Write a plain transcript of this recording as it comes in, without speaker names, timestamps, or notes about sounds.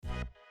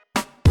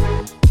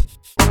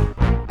Good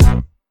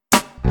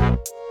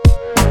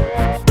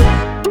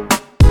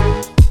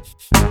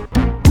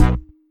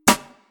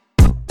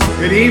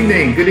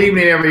evening,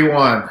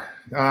 everyone.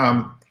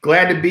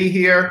 Glad to be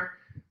here.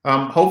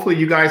 Hopefully,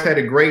 you guys had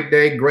a great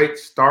day, great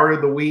start of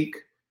the week,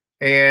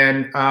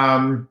 and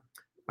I'm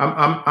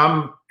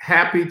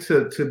happy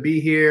to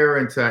be here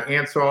and to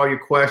answer all your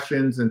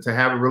questions and to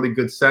have a really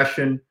good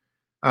session.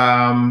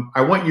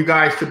 I want you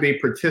guys to be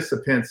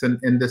participants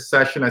in this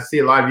session. I see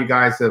a lot of you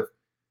guys have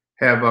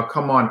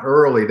come on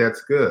early.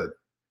 That's good.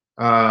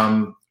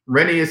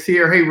 Rennie is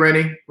here. Hey,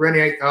 Rennie,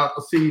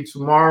 I'll see you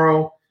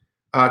tomorrow.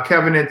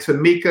 Kevin and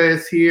Tamika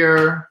is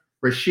here.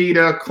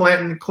 Rashida,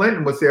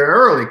 Clinton was there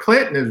early.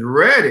 Clinton is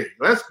ready.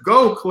 Let's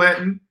go,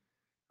 Clinton.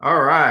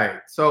 All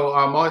right. So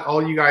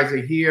all you guys are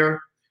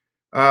here.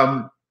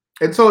 And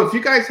so if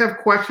you guys have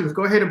questions,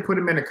 go ahead and put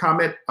them in the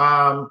comment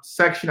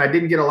section. I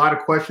didn't get a lot of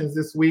questions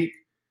this week.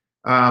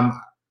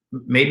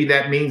 Maybe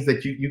that means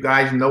that you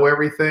guys know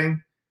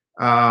everything.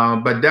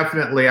 But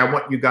definitely I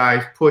want you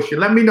guys pushing.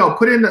 Let me know.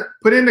 Put in the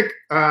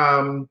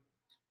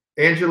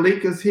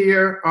Angelique is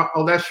here.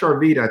 Oh, that's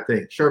Sharvita, I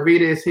think.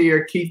 Sharvita is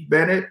here. Keith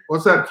Bennett.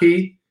 What's up,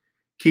 Keith?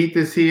 Keith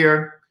is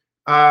here.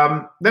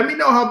 Let me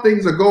know how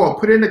things are going.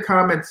 Put in the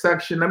comment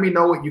section. Let me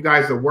know what you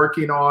guys are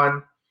working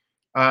on,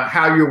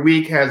 how your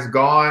week has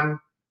gone.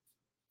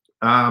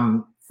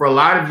 For a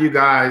lot of you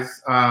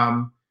guys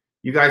are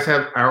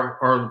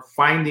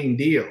finding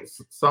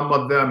deals. Some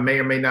of them may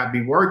or may not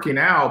be working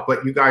out,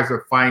 but you guys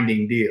are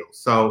finding deals.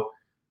 So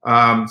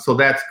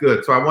that's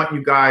good. So I want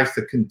you guys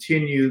to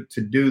continue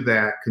to do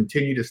that,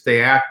 continue to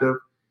stay active.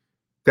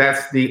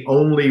 That's the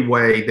only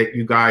way that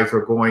you guys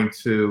are going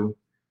to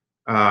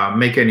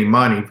make any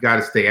money. You've got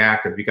to stay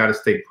active. You got to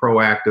stay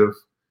proactive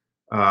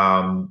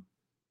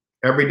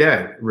every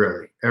day,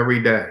 really,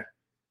 every day.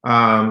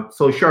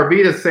 So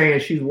Sharvita's saying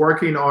she's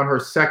working on her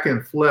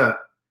second flip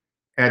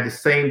at the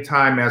same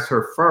time as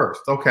her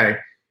first. Okay.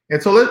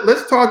 And so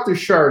let's talk to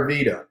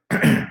Sharvita.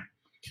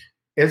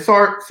 And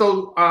so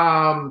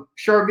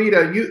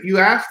Sharvita, you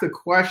asked the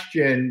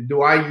question,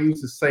 do I use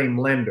the same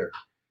lender?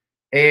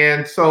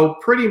 And so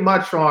pretty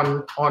much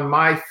on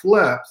my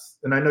flips,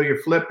 and I know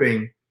you're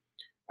flipping,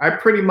 I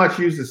pretty much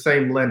use the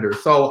same lender.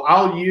 So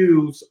I'll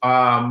use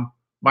my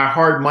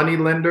hard money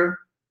lender,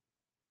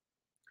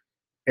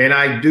 and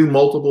I do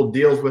multiple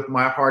deals with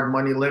my hard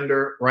money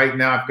lender. Right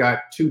now I've got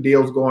 2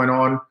 deals going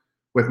on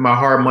with my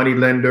hard money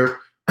lender,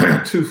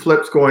 2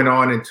 flips going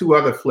on, and 2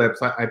 other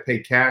flips I pay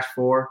cash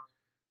for.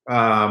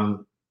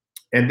 And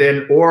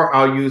then, or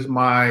I'll use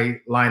my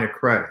line of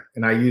credit,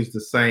 and I use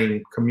the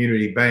same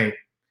community bank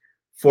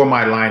for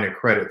my line of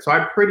credit. So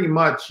I pretty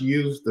much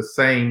use the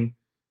same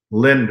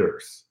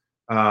lenders,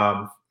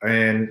 and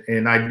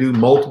I do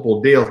multiple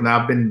deals. Now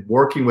I've been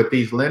working with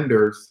these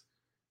lenders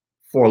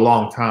for a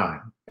long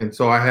time, and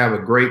so I have a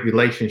great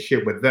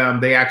relationship with them.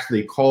 They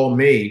actually call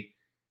me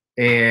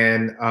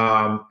and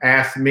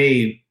ask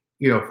me,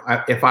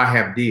 if I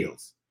have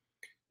deals.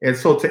 And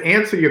so to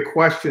answer your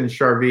question,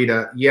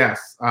 Sharvita,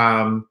 yes,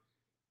 I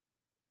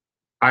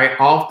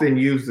often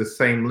use the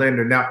same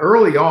lender. Now,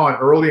 early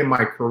in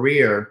my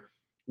career,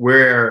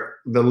 where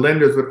the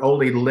lenders would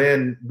only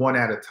lend one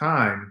at a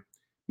time,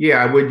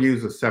 yeah, I would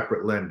use a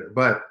separate lender.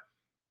 But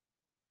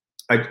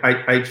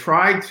I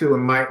try to,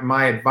 and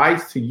my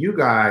advice to you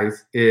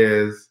guys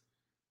is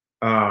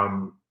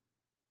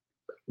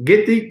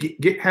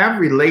have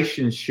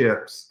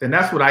relationships, and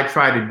that's what I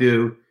try to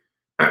do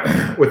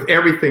with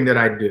everything that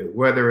I do,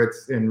 whether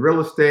it's in real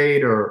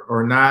estate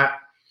or not.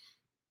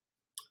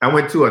 I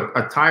went to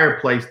a tire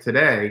place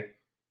today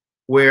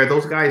where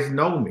those guys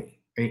know me.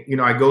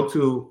 And, I go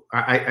to,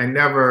 I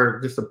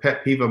never, just a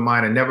pet peeve of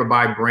mine, I never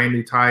buy brand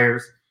new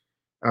tires.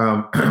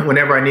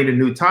 Whenever I need a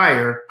new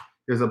tire,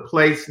 there's a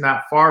place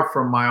not far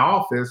from my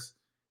office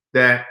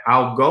that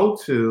I'll go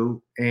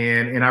to,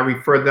 and I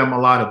refer them a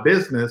lot of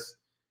business,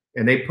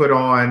 and they put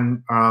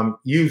on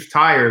used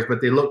tires,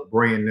 but they look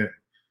brand new.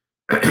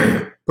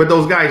 But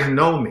those guys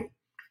know me.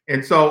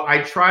 And so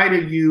I try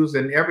to use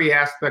in every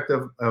aspect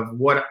of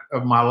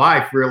my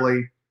life,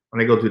 really,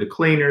 when I go to the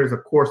cleaners,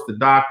 of course, the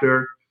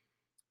doctor,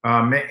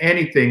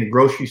 anything,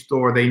 grocery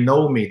store, they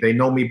know me. They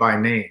know me by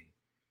name.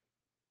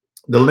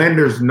 The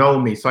lenders know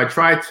me. So I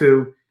try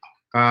to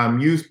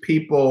use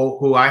people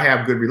who I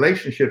have good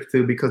relationships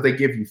to, because they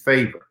give you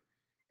favor.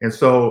 And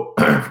so,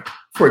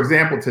 for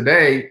example,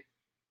 today,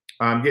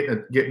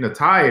 getting a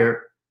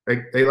tire,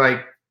 they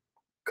like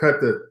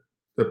cut the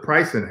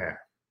price in half.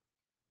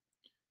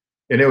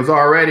 And it was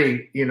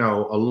already, a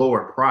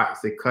lower price.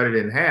 They cut it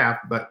in half,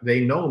 but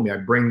they know me. I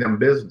bring them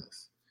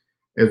business.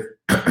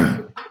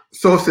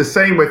 So it's the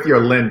same with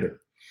your lender.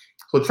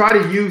 So try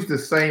to use the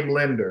same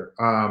lender.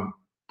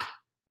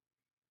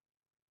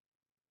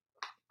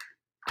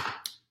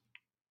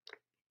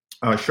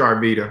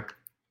 Sharvita.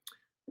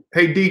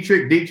 Hey,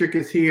 Dietrich. Dietrich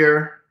is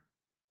here.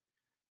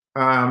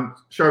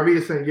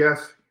 Sharvita saying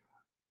yes.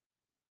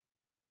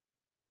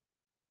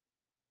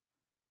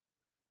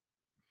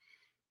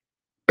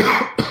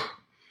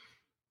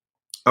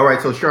 All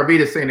right, so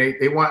Sharvita saying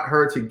they want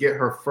her to get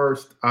her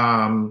first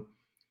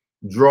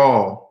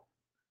draw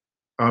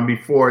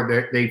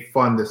before they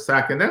fund the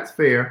second. That's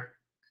fair.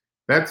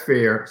 That's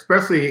fair,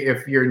 especially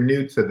if you're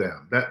new to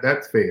them.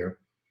 That's fair.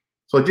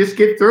 So just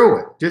get through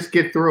it. Just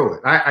get through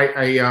it.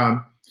 I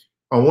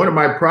on one of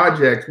my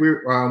projects, we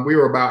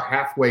were about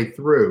halfway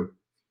through,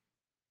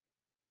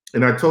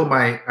 and I told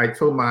my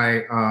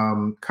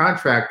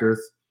contractors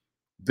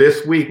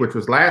this week, which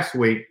was last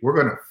week, we're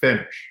going to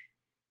finish.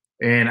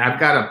 And I've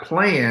got a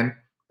plan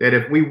that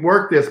if we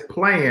work this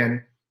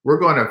plan, we're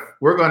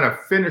gonna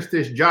finish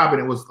this job.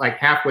 And it was like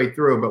halfway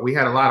through, but we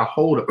had a lot of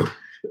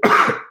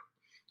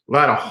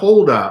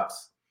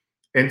holdups.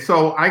 And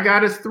so I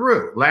got us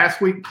through.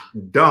 Last week,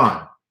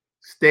 done.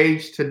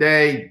 Stage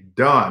today,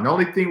 done. The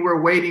only thing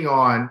we're waiting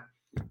on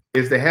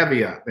is the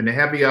heavy up, and the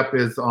heavy up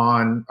is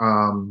on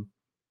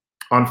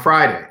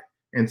Friday.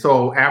 And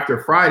so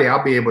after Friday,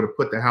 I'll be able to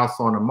put the house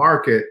on the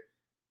market.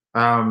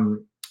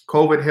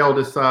 COVID held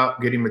us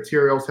up. Getting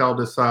materials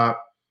held us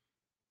up.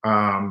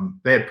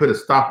 They had put a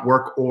stop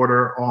work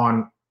order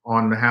on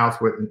the house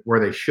where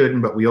they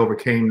shouldn't, but we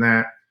overcame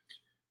that.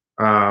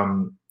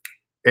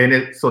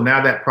 So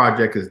now that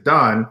project is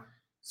done.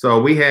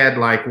 So we had,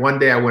 like, one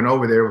day I went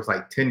over there, it was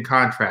like 10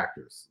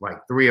 contractors, like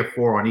 3 or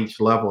 4 on each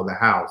level of the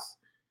house,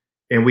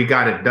 and we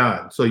got it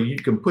done. So you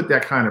can put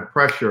that kind of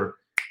pressure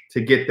to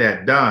get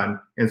that done.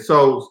 And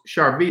so,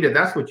 Sharvita,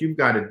 that's what you've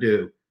got to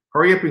do.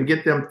 Hurry up and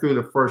get them through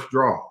the first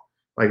draw.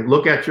 Like,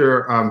 look at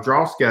your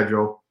draw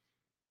schedule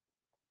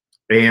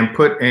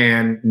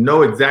and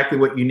know exactly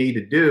what you need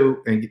to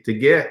do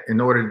in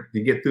order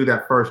to get through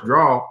that first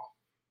draw.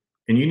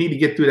 And you need to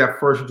get through that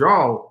first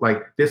draw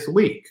like this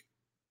week,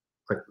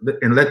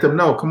 and let them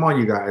know, come on,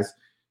 you guys.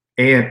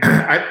 And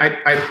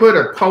I put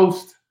a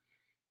post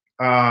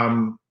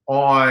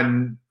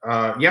on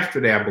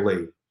yesterday, I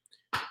believe,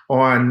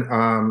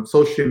 on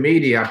social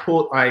media.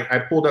 I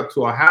pulled up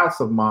to a house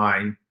of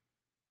mine.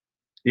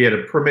 Yeah,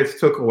 the permits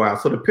took a while.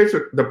 So the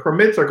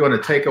permits are going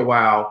to take a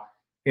while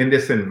in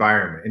this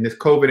environment, in this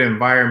COVID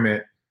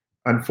environment.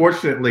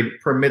 Unfortunately,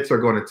 permits are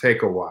going to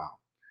take a while.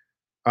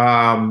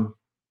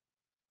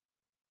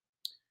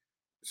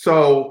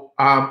 So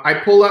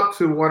I pull up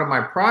to one of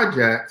my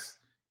projects,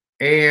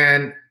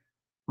 and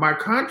my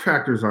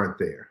contractors aren't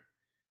there,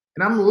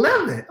 and I'm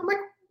livid. I'm like,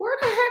 where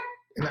the heck?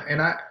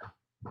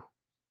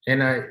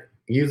 And I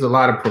use a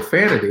lot of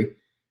profanity,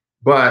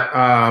 but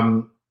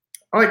I'm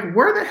like,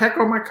 where the heck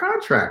are my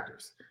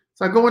contractors?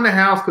 So I go in the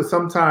house, because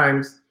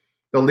sometimes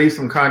they'll leave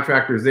some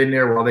contractors in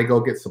there while they go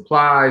get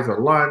supplies or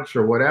lunch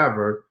or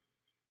whatever.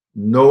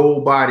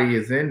 Nobody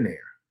is in there,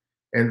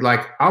 and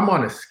like, I'm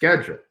on a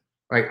schedule.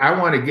 Like, I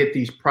want to get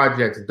these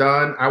projects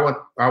done.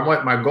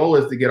 My goal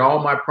is to get all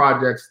my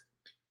projects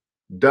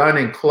done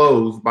and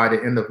closed by the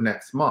end of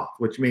next month,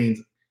 which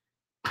means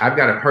I've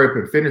got to hurry up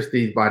and finish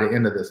these by the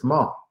end of this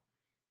month.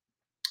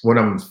 One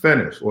of them's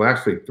finished. Well,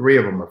 actually, 3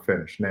 of them are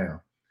finished now.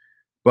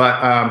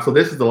 But so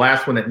this is the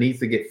last one that needs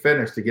to get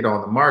finished to get on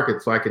the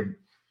market, so I can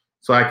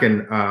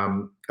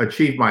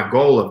achieve my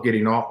goal of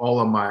getting all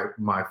of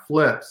my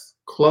flips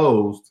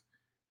closed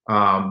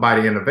by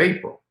the end of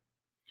April.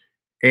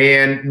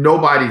 And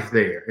nobody's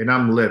there, and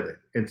I'm livid.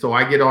 And so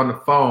I get on the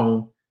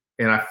phone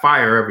and I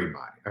fire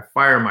everybody. I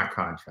fire my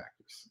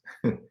contractors.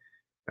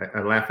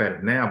 I laugh at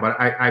it now, but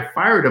I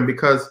fired them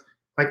because,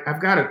 like, I've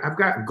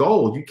got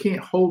goals. You can't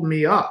hold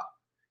me up.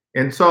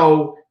 And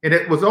so, and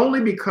it was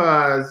only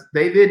because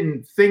they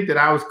didn't think that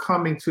I was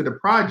coming to the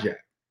project.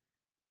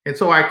 And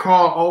so I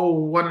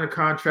called, one of the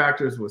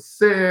contractors was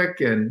sick,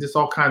 and just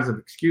all kinds of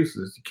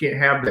excuses. You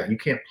can't have that. You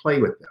can't play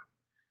with them.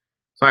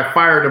 So I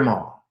fired them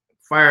all.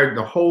 Fired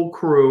the whole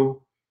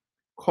crew,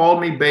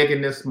 called me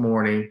begging this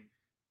morning.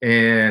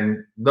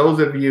 And those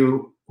of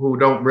you who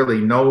don't really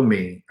know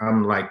me,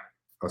 I'm like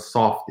a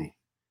softie,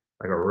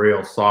 like a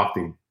real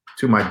softie,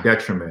 to my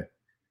detriment.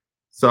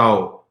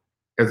 So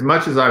as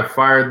much as I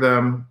fired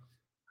them,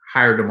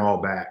 hired them all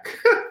back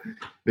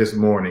this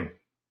morning.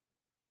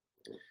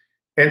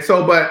 And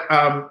so, but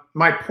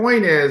my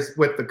point is,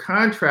 with the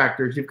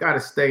contractors, you've got to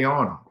stay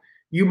on them.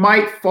 You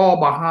might fall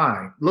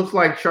behind. Looks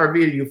like,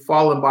 Sharvita, you've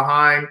fallen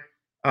behind.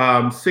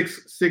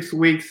 6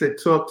 weeks it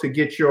took to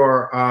get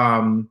your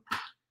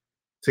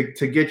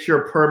to get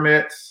your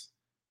permits.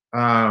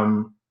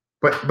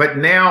 But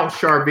now,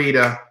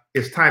 Sharvita,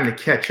 it's time to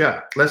catch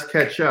up. Let's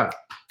catch up.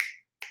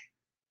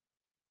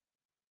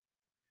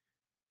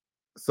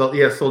 So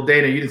yeah, so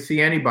Dana, you didn't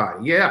see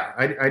anybody. Yeah,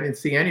 I didn't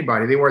see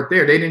anybody. They weren't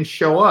there. They didn't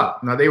show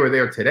up. Now, they were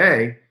there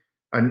today.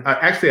 And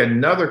actually,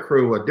 another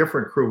crew, a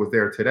different crew, was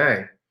there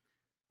today.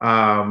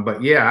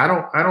 But yeah,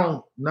 I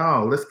don't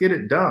know. Let's get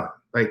it done.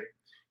 Like.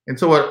 And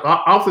so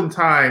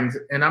oftentimes,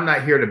 and I'm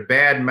not here to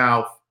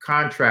badmouth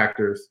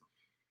contractors,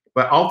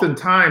 but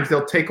oftentimes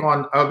they'll take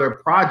on other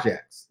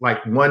projects, like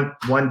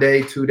one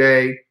day, 2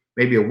 day,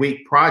 maybe a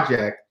week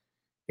project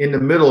in the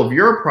middle of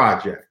your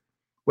project,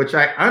 which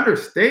I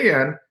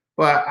understand,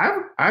 but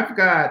I've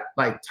got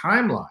like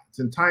timelines,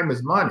 and time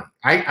is money.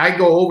 I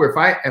go over, if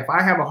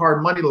I have a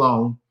hard money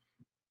loan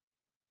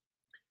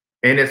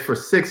and it's for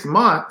 6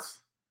 months,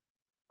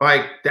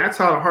 like, that's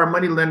how the hard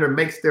money lender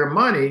makes their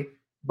money.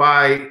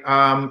 By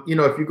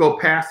if you go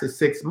past the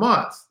 6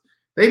 months,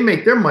 they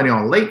make their money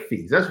on late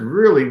fees. That's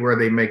really where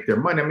they make their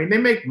money. I mean, they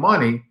make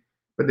money,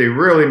 but they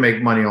really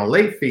make money on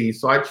late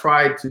fees. So I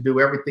try to do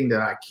everything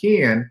that I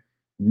can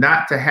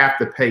not to have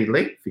to pay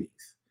late fees.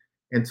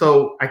 And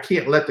so I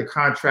can't let the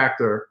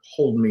contractor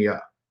hold me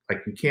up.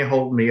 Like, you can't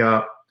hold me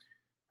up.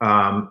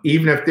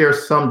 Even if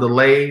there's some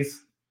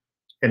delays,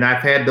 and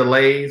I've had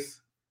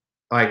delays,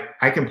 like,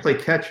 I can play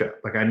catch up.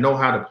 Like, I know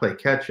how to play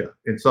catch up.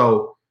 And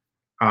so,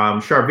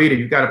 Sharvita,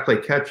 you've got to play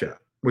catch up,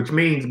 which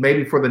means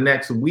maybe for the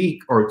next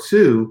week or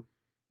two,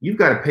 you've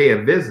got to pay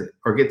a visit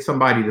or get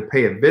somebody to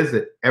pay a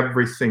visit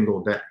every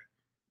single day.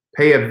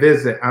 Pay a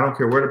visit. I don't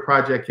care where the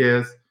project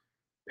is.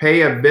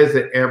 Pay a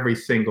visit every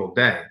single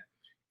day.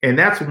 And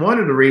that's one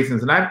of the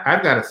reasons, and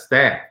I've got a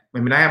staff. I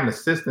mean, I have an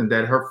assistant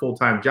that her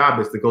full-time job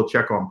is to go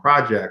check on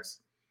projects.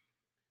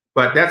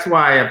 But that's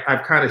why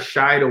I've kind of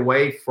shied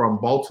away from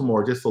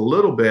Baltimore just a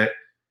little bit,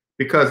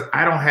 because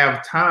I don't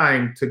have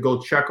time to go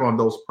check on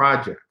those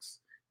projects.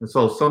 And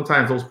so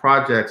sometimes those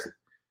projects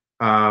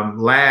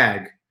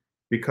lag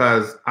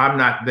because I'm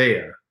not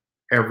there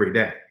every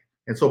day.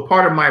 And so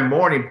part of my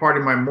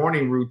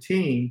morning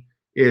routine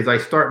is I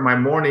start my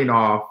morning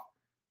off,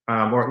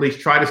 or at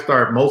least try to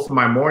start most of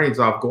my mornings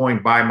off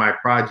going by my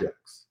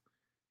projects.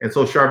 And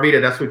so,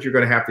 Sharvita, that's what you're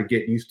going to have to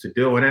get used to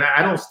doing. And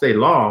I don't stay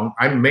long.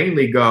 I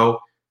mainly go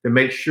to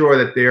make sure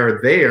that they're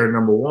there,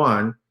 number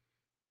one,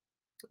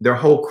 their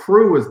whole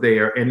crew is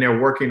there and they're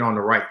working on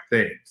the right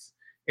things.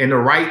 And the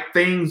right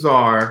things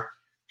are,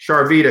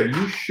 Sharvita,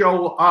 you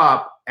show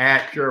up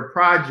at your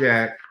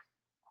project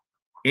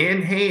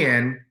in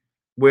hand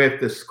with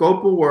the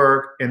scope of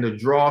work and the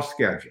draw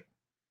schedule.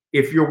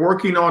 If you're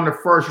working on the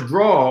first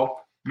draw,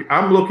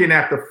 I'm looking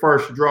at the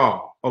first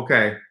draw.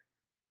 Okay,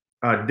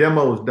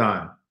 demo's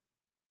done.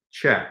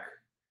 Check.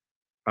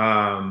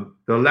 The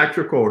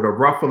electrical, the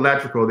rough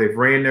electrical, they've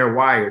ran their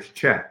wires.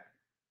 Check.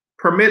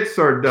 Permits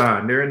are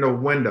done. They're in the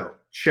window.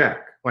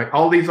 Check. Like,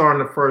 all these are in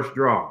the first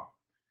draw.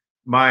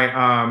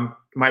 My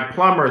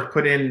plumbers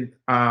put in,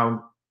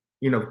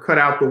 cut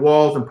out the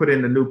walls and put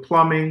in the new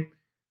plumbing.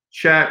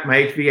 Check.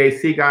 My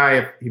HVAC guy,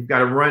 if you've got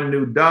to run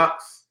new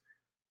ducts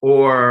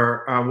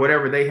or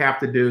whatever they have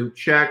to do,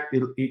 check.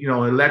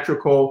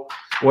 Electrical.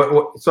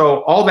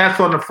 So all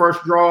that's on the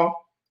first draw.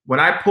 When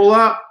I pull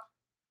up,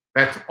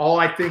 that's all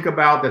I think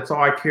about. That's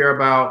all I care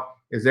about,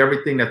 is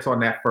everything that's on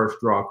that first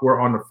draw. We're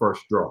on the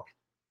first draw.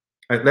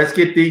 Right, let's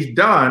get these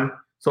done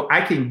so I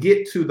can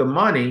get to the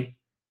money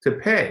to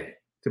pay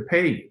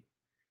you.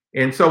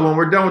 And so when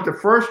we're done with the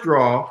first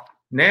draw,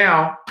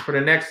 now for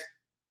the next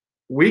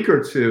week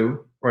or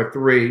two or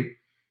three,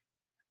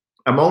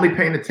 I'm only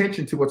paying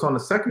attention to what's on the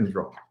second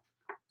draw.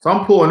 So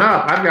I'm pulling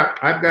up.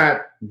 I've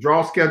got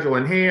draw schedule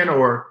in hand,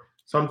 or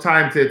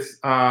sometimes it's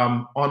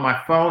on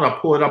my phone. I'll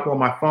pull it up on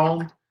my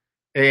phone,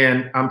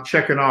 and I'm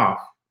checking off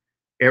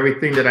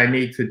everything that I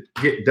need to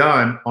get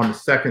done on the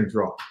second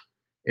draw.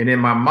 And in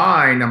my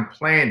mind, I'm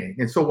planning.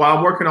 And so while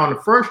I'm working on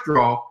the first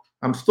draw,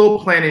 I'm still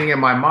planning in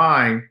my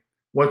mind,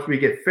 once we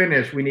get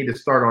finished, we need to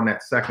start on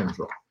that second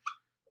draw.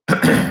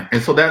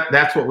 And so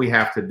that's what we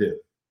have to do.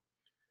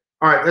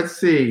 All right, let's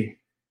see.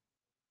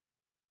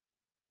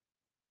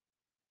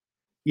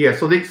 Yeah,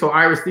 so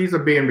Iris, these are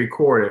being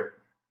recorded.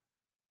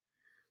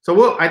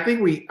 So I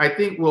think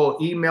we'll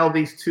email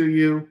these to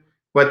you,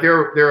 but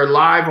they're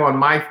live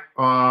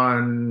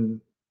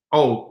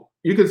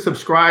you can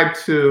subscribe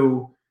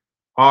to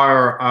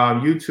our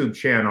YouTube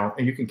channel,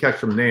 and you can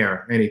catch them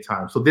there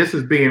anytime. So this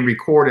is being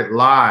recorded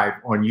live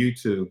on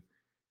YouTube,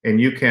 and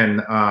you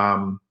can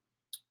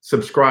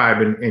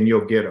subscribe and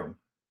you'll get them.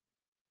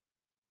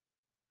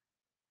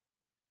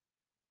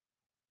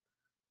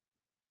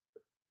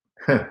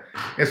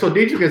 And so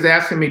Dietrich is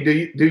asking me,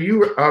 do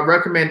you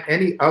recommend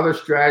any other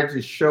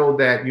strategies show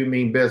that you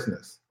mean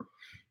business?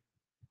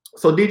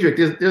 So Dietrich,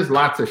 there's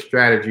lots of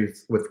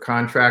strategies with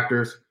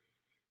contractors.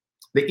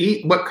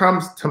 What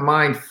comes to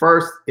mind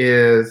first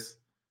is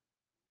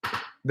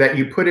that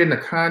you put in the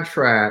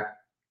contract,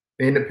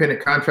 the independent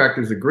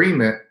contractor's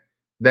agreement,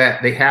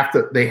 that they have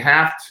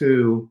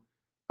to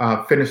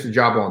finish the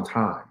job on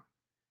time.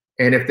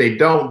 And if they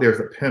don't, there's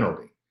a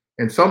penalty.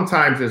 And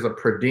sometimes there's a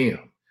per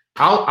diem.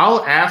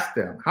 I'll ask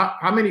them,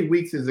 how many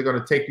weeks is it going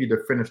to take you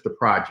to finish the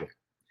project?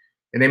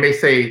 And they may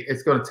say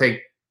it's going to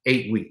take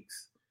 8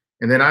 weeks.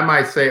 And then I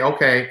might say,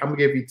 okay, I'm going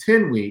to give you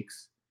 10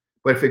 weeks.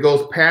 But if it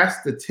goes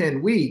past the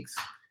 10 weeks,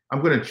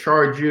 I'm going to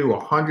charge you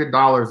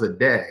 $100 a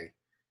day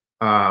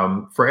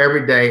for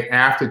every day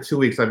after 2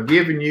 weeks. I've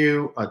given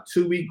you a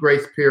 2-week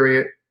grace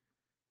period.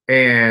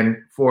 And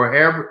for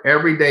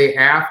every day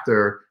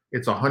after,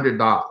 it's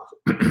 $100,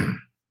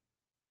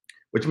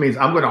 which means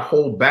I'm going to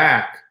hold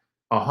back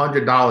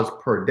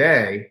 $100 per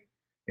day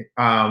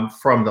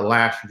from the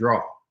last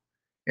draw.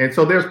 And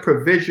so there's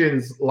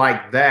provisions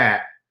like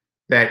that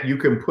you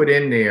can put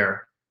in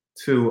there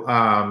to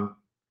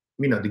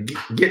to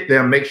get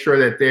them, make sure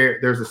that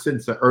there's a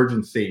sense of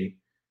urgency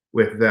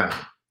with them.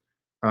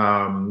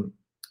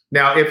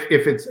 Now,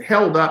 if it's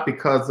held up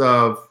because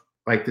of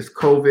like this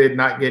COVID,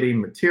 not getting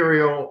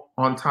material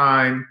on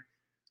time,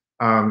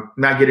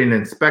 not getting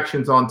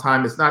inspections on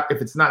time.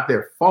 If it's not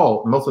their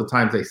fault. Most of the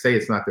times they say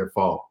it's not their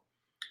fault.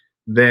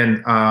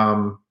 Then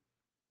then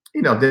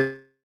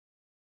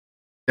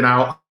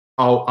I'll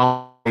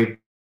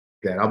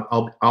that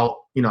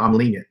I'll I'm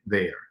lenient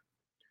there.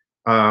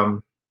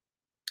 All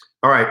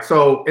right.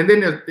 So and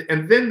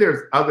then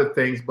there's other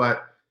things,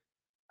 but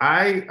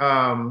I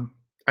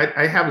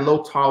have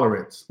low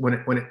tolerance when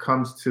it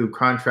comes to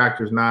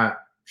contractors not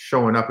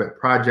showing up at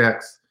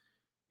projects.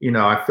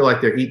 I feel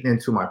like they're eating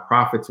into my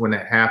profits when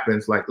that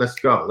happens. Like, let's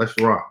go, let's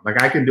run.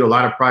 Like I can do a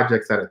lot of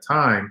projects at a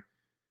time.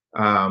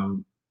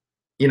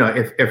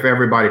 If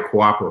everybody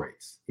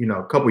cooperates.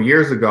 A couple of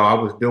years ago, I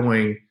was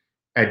doing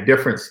at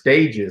different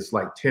stages,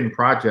 like 10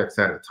 projects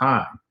at a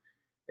time.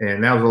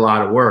 And that was a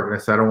lot of work. And I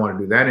said, I don't want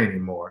to do that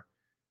anymore.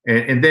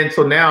 And then,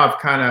 so now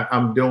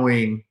I'm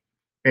doing,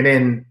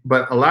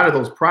 but a lot of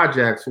those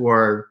projects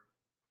were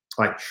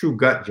like true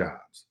gut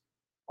jobs.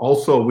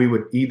 Also, we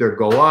would either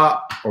go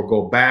up or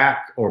go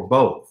back or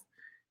both.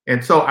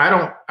 And so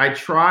I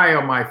try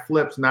on my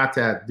flips not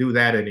to do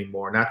that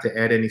anymore, not to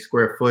add any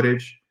square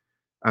footage.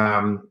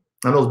 On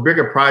those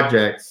bigger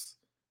projects,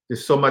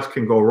 there's so much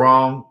can go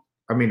wrong.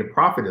 I mean, the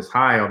profit is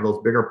high on those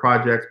bigger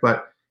projects,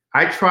 but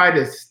I try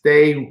to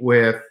stay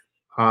with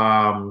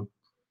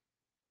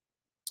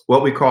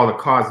what we call the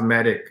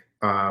cosmetic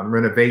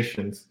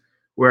renovations,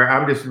 where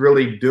I'm just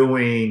really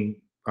doing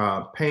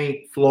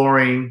paint,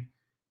 flooring,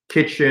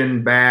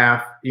 kitchen,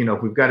 bath.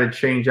 If we've got to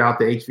change out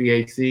the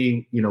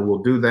HVAC, we'll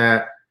do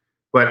that.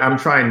 But I'm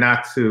trying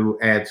not to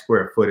add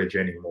square footage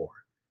anymore.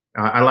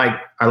 I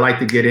like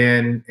to get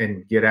in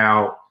and get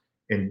out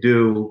and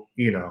do,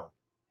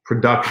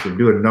 production,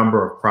 do a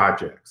number of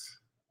projects.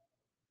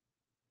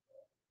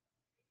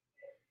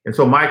 And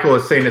so Michael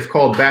is saying it's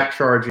called back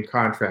charging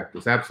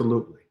contractors.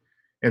 Absolutely.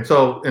 And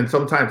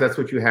sometimes that's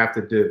what you have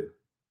to do.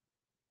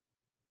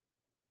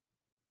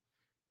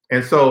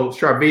 And so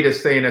Sharvita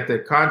is saying that the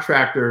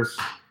contractors,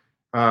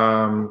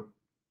 let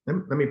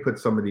me put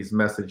some of these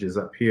messages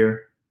up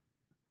here.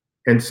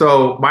 And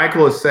so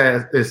Michael is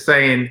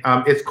saying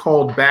it's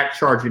called back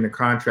charging the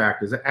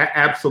contractors.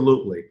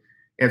 Absolutely.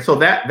 And so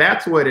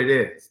that's what it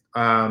is.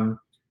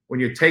 When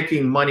you're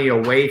taking money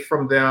away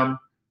from them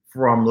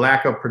from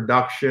lack of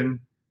production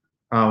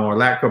or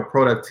lack of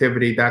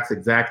productivity, that's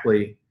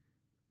exactly,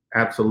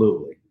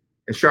 absolutely.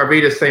 And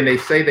Sharvita is saying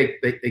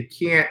they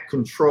can't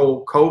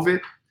control COVID.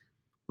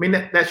 I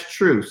mean, that's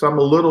true. So I'm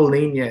a little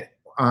lenient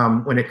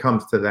when it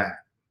comes to that.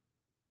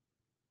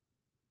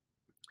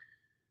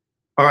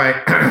 All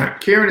right.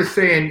 Karen is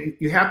saying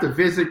you have to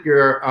visit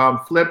your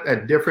flip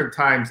at different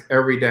times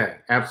every day.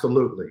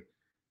 Absolutely.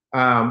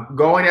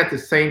 Going at the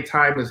same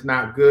time is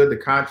not good. The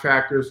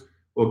contractors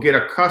will get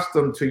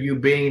accustomed to you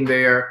being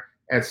there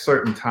at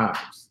certain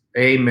times.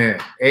 Amen.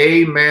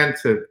 Amen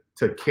to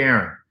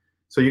Karen.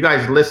 So you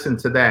guys listen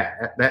to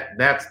that.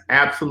 That's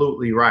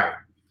absolutely right.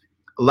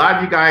 A lot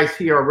of you guys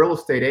here are real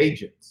estate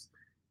agents.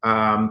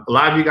 A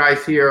lot of you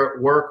guys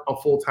here work a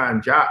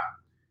full-time job.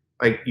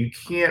 Like, you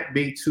can't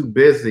be too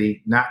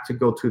busy not to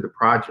go to the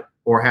project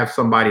or have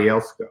somebody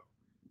else go.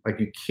 Like,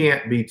 you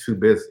can't be too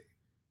busy.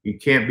 You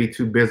can't be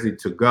too busy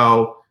to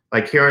go.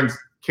 Like Karen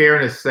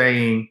is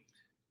saying,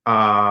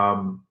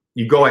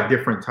 you go at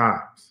different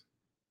times.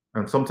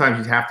 And sometimes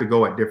you have to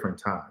go at different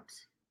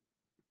times.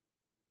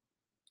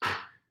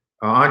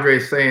 Andre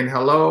is saying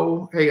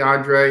hello. Hey,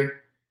 Andre.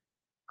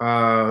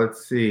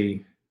 Let's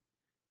see.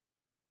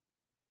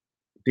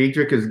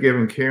 Diedrich is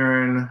giving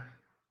Karen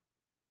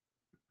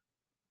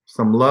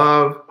some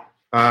love.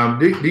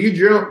 Do you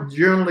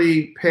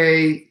generally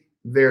pay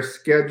their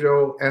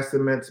schedule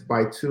estimates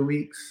by 2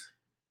 weeks?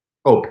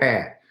 Oh,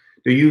 pad.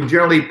 Do you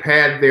generally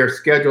pad their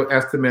schedule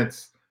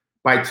estimates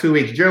by 2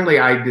 weeks? Generally,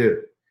 I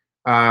do.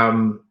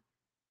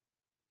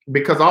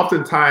 Because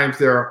oftentimes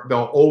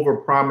they'll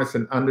overpromise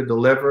and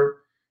underdeliver.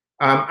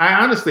 I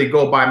honestly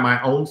go by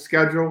my own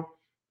schedule.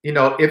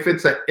 If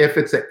it's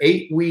an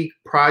 8-week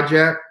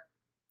project,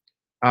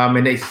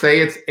 and they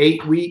say it's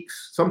 8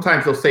 weeks,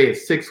 sometimes they'll say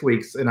it's 6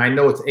 weeks, and I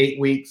know it's 8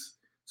 weeks,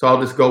 so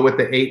I'll just go with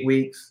the 8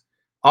 weeks.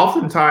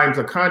 Oftentimes,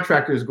 a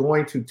contractor is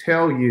going to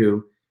tell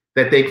you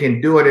that they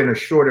can do it in a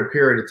shorter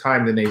period of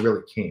time than they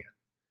really can.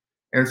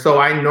 And so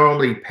I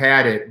normally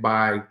pad it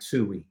by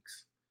 2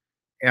 weeks.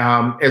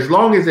 As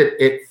long as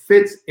it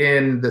fits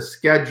in the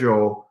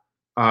schedule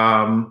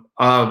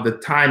of the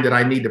time that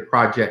I need the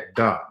project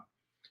done.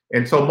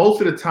 And so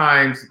most of the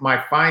times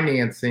my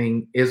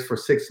financing is for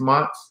 6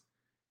 months,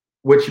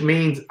 which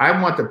means I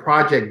want the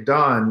project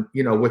done,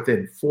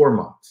 within 4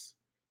 months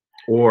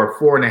or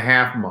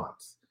 4.5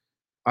 months,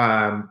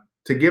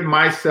 to give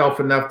myself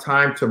enough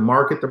time to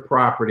market the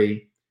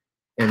property,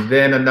 and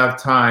then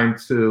enough time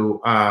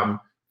to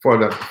for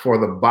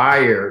the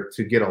buyer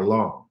to get a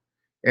loan.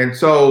 And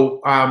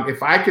so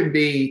if I can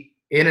be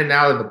in and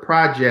out of the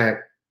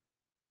project,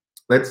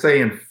 let's say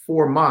in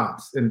 4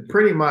 months, and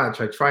pretty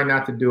much I try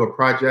not to do a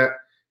project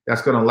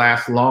that's going to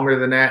last longer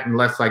than that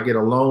unless I get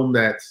a loan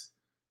that's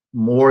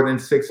more than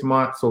 6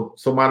 months. So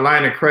my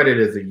line of credit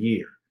is a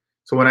year.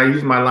 So when I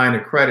use my line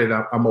of credit,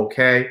 I'm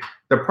okay.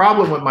 The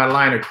problem with my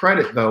line of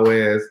credit, though,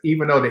 is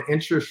even though the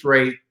interest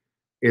rate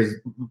is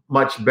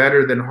much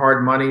better than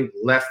hard money,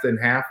 less than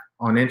half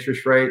on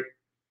interest rate,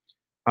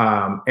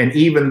 and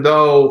even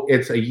though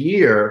it's a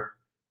year,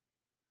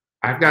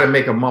 I've got to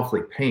make a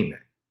monthly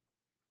payment.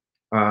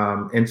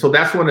 And so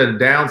that's one of the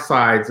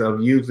downsides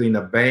of using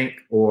a bank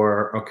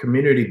or a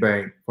community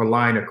bank for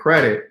line of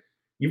credit.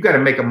 You've got to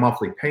make a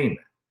monthly payment.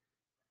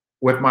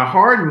 With my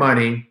hard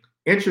money,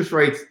 the interest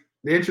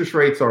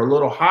rates are a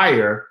little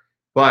higher,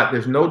 but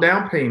there's no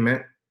down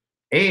payment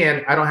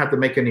and I don't have to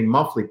make any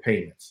monthly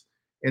payments.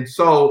 And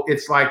so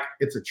it's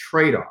a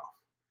trade-off.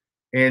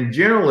 And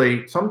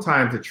generally,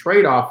 sometimes the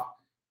trade-off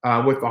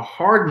with a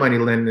hard money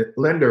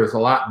lender is a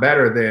lot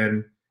better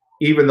than,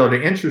 even though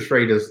the interest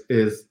rate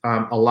is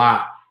a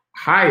lot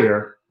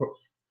higher,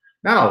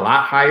 not a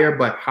lot higher,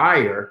 but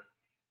higher.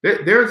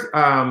 There's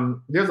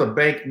a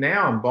bank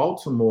now in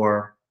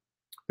Baltimore.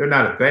 They're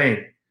not a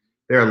bank.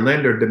 They're a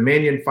lender,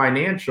 Dominion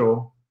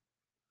Financial.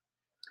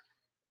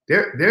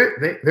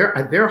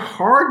 Their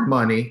hard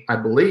money, I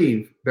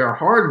believe, their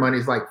hard money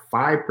is like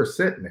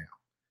 5%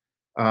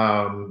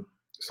 now.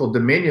 So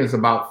Dominion is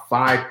about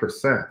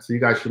 5%. So you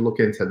guys should look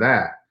into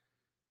that.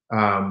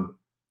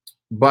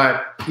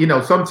 But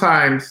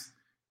sometimes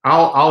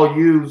I'll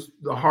use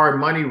the hard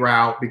money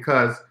route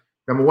because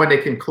number one, they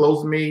can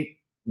close me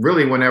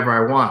really whenever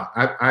I want.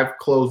 I've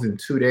closed in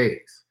 2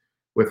 days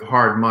with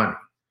hard money.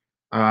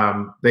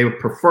 They would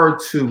prefer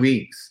 2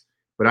 weeks,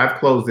 but I've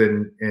closed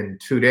in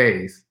 2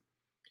 days.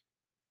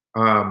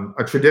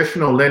 A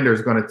traditional lender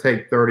is going to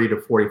take 30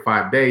 to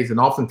 45 days, and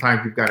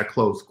oftentimes you've got to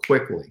close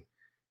quickly.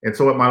 And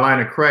so with my line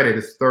of credit,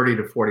 it's 30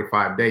 to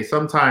 45 days.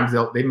 Sometimes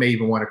they may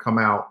even want to come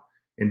out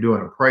and do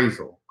an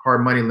appraisal.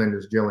 Hard money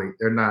lenders generally,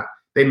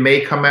 they may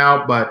come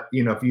out, but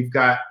if you've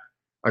got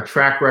a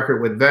track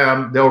record with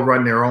them, they'll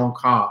run their own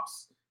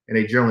comps and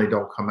they generally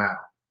don't come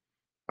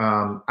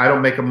out. I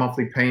don't make a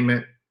monthly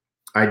payment.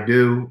 I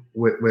do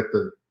with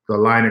the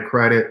line of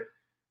credit.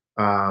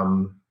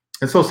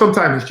 And so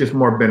sometimes it's just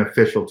more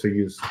beneficial to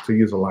use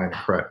a line of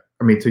credit.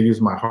 To use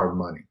my hard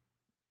money.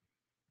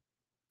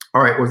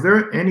 All right, was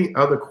there any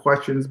other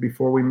questions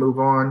before we move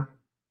on?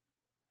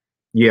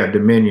 Yeah,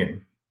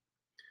 Dominion.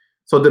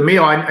 So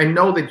Demille, I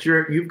know that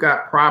you've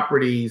got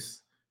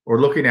properties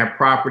or looking at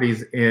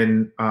properties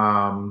in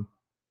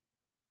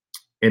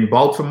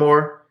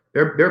Baltimore.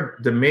 Their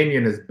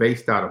Dominion is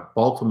based out of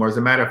Baltimore. As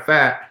a matter of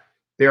fact,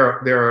 they're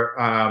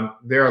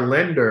a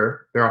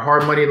lender. They're a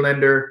hard money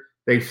lender.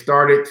 They've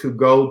started to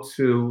go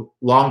to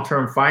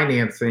long-term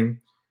financing,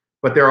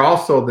 but they're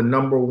also the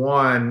number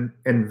one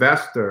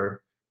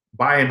investor,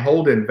 buy and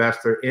hold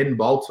investor in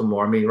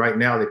Baltimore. Right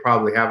now they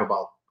probably have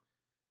about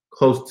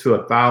close to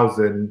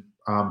 1,000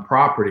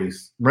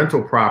 properties,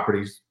 rental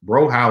properties,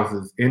 row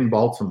houses in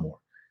Baltimore.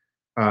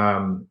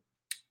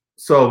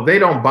 So they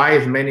don't buy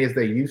as many as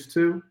they used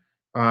to.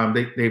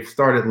 They've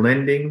started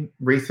lending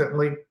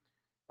recently.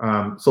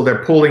 So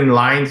they're pulling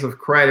lines of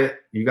credit.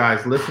 You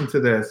guys listen to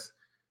this.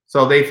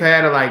 So they've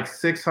had like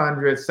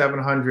 600,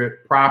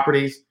 700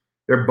 properties.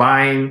 They're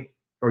buying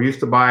or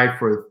used to buy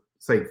for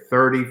say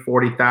 30,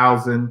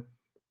 40,000,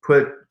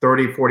 put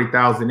 30,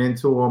 40,000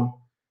 into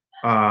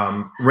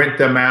them, rent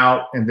them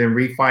out, and then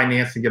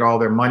refinance and get all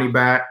their money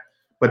back.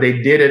 But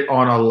they did it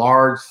on a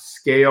large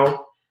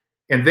scale.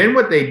 And then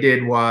what they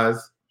did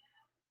was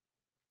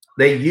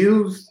they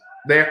used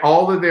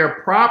all of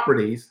their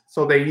properties.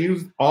 So they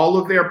used all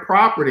of their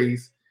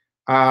properties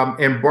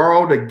and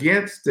borrowed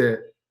against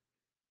it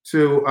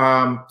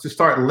to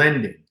start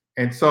lending.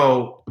 And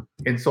so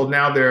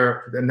now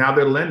they're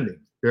lending.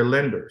 They're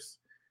lenders.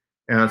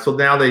 And so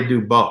now they do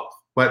both.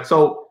 But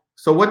so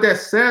what that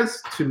says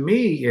to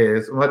me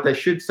is, what that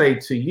should say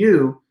to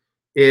you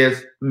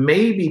is,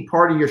 maybe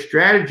part of your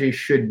strategy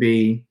should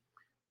be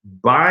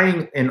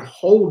buying and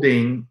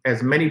holding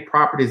as many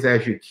properties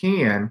as you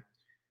can,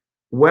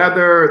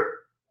 whether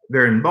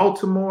they're in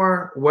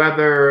Baltimore,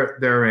 whether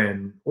they're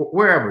in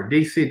wherever,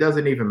 DC,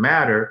 doesn't even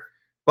matter.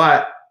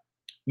 But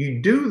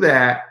you do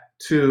that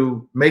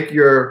to make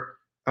your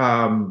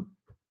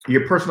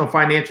personal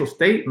financial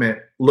statement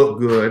look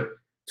good,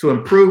 to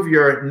improve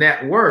your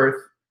net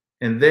worth,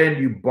 and then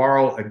you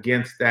borrow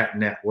against that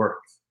net worth.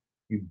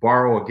 You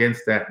borrow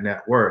against that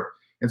net worth.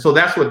 And so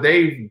that's what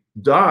they've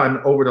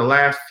done over the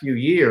last few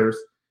years,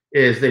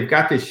 is they've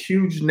got this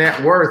huge net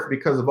worth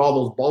because of all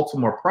those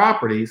Baltimore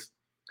properties.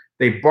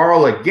 They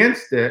borrow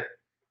against it.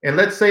 And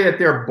let's say that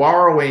they're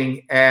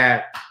borrowing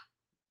at,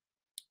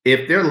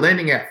 if they're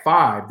lending at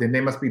 5, then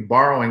they must be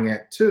borrowing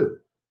at 2.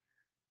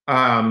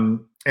 And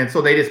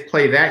so they just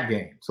play that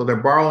game. So they're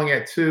borrowing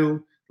at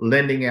 2,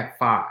 lending at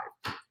 5.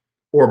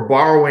 Or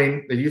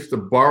borrowing, they used to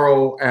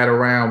borrow at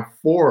around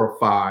 4 or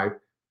 5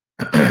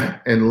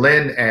 and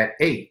lend at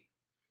 8.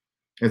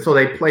 And so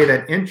they play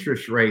that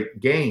interest rate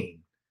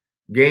game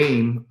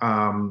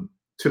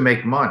to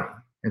make money.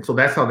 And so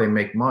that's how they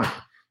make money.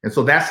 And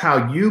so that's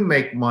how you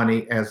make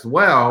money as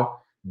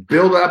well.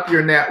 Build up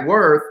your net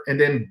worth and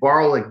then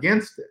borrow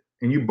against it.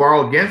 And you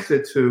borrow against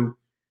it to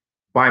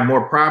buy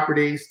more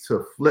properties,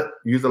 to flip,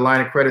 use a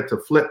line of credit to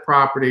flip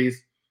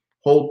properties,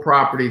 hold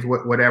properties,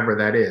 whatever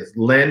that is.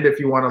 Lend if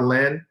you want to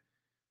lend.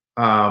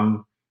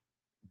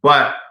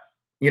 But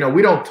we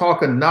don't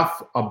talk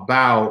enough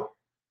about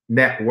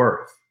net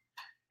worth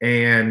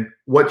and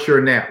what's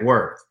your net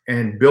worth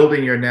and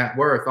building your net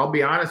worth. I'll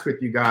be honest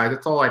with you guys,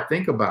 that's all I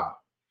think about.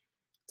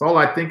 It's all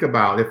I think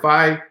about. If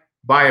I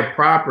buy a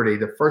property,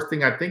 the first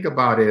thing I think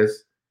about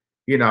is,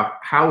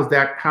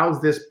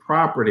 how's this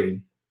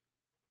property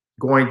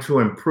going to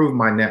improve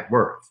my net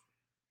worth?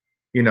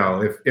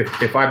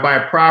 If I buy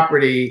a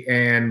property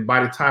and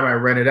by the time I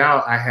rent it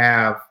out, I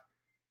have,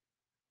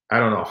 I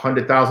don't know,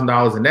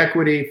 $100,000 in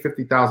equity,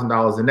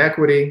 $50,000 in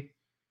equity.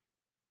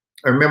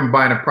 I remember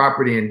buying a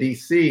property in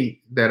DC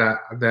that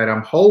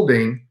I'm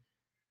holding,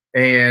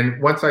 and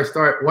once I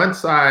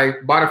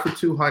bought it for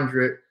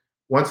 200.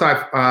 Once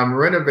I've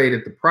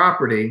renovated the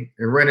property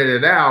and rented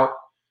it out,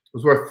 it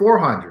was worth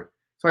 400.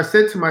 So I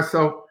said to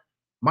myself,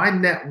 my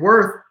net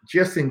worth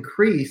just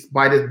increased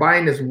by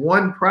buying this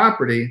one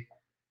property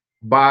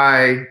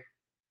by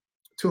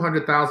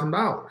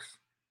 $200,000.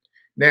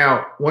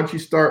 Now, once I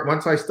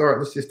start,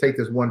 let's just take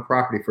this one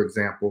property, for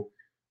example.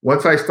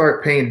 Once I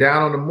start paying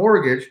down on the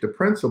mortgage, the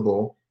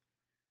principal,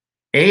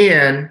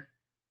 and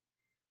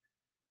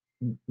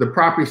the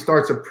property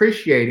starts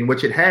appreciating,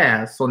 which it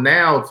has. So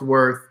now it's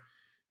worth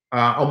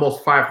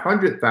almost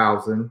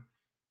 500,000.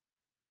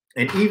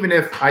 And even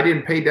if I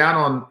didn't pay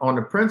down on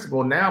the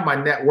principal, now my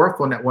net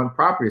worth on that one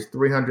property is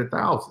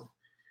 300,000,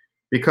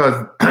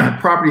 because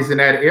properties in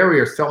that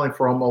area are selling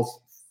for almost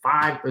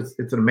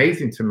it's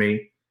amazing to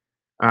me.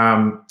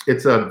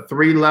 It's a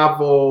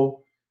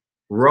 3-level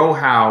row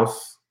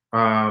house,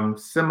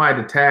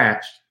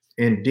 semi-detached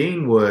in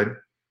Deanwood,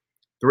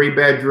 3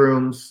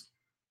 bedrooms,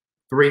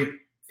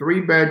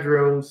 three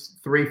bedrooms,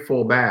 3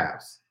 full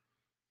baths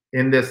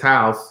in this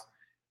house.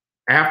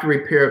 After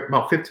repair,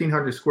 about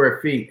 1,500 square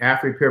feet.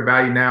 After repair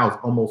value now is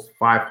almost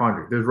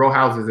 500. There's row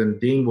houses in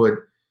Deanwood,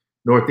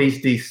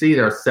 Northeast DC,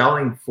 that are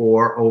selling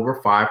for over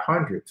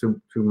 500,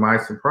 to my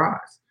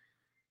surprise.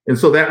 And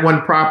so that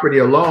one property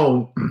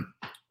alone,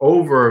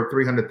 over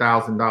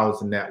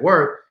 $300,000 in net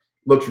worth,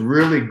 looks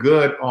really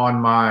good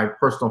on my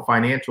personal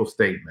financial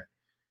statement.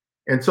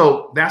 And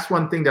so that's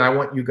one thing that I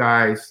want you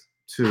guys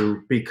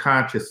to be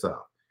conscious of.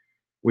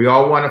 We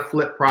all want to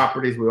flip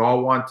properties. We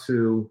all want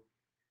to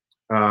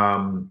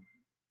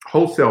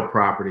wholesale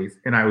properties,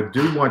 and I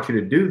do want you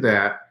to do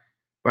that,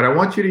 but I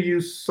want you to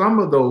use some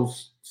of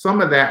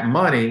that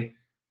money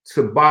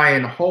to buy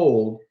and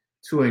hold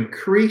to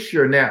increase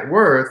your net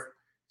worth,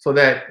 so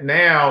that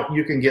now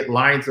you can get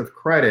lines of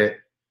credit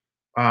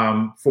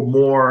for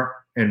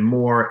more and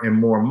more and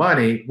more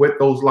money. With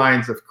those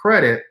lines of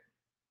credit,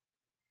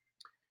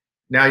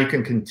 now you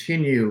can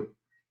continue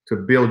to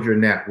build your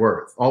net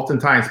worth.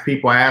 Oftentimes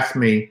people ask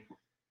me,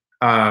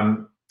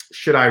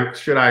 should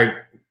I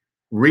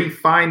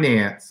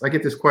refinance? I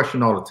get this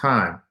question all the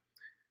time.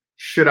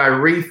 Should I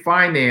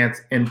refinance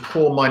and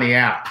pull money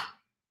out?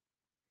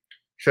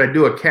 Should I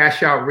do a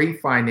cash out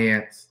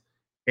refinance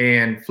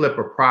and flip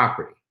a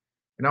property?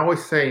 And I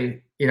always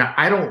say,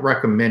 I don't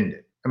recommend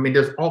it. I mean,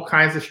 there's all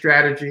kinds of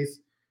strategies,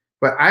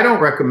 but I don't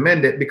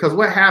recommend it, because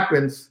what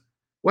happens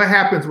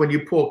when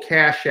you pull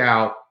cash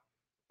out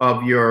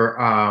of your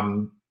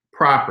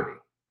property?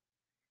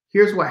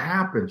 Here's what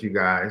happens, you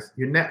guys.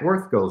 Your net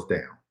worth goes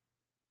down.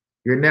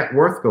 Your net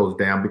worth goes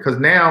down, because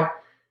now,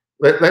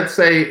 let's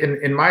say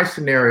in my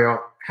scenario,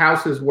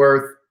 house is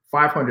worth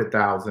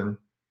 500,000.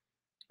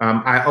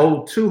 I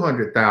owe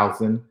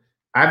 200,000.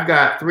 I've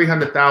got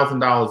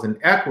 $300,000 in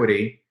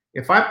equity.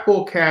 If I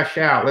pull cash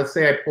out, let's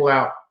say I pull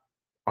out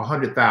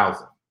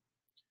 100,000.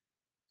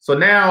 So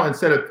now,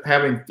 instead of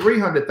having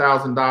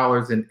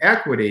 $300,000 in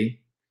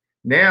equity,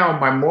 now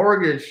my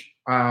mortgage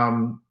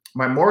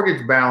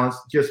balance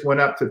just went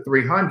up to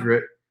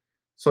 300.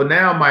 So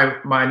now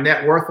my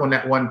net worth on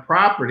that one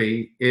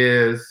property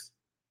is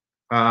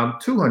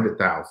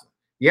 200,000.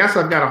 Yes,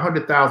 I've got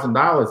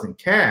 $100,000 in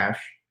cash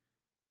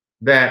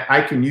that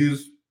I can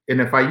use,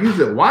 and if I use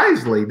it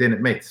wisely, then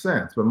it makes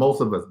sense. But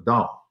most of us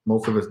don't.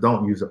 Most of us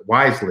don't use it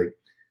wisely.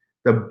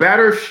 The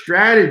better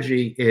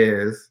strategy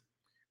is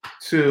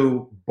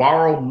to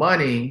borrow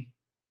money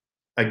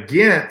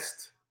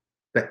against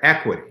the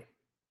equity.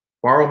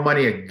 Borrow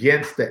money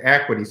against the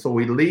equity. So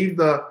we leave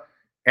the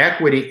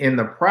equity in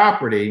the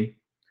property,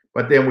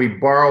 but then we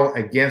borrow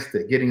against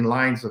it, getting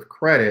lines of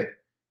credit,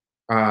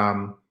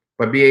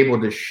 but be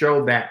able to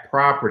show that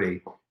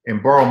property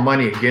and borrow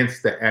money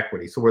against the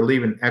equity. So we're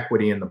leaving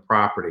equity in the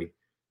property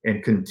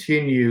and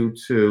continue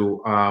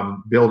to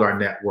build our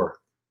net worth.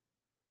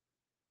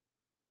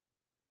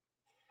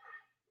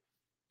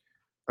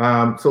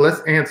 So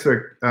let's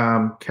answer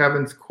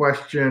Kevin's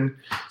question.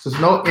 So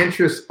there's no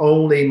interest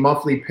only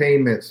monthly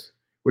payments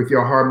with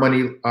your hard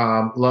money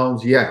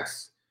loans?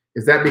 Yes.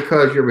 Is that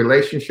because your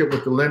relationship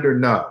with the lender?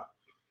 No.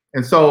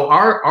 And so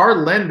our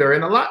lender,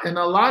 and a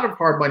lot of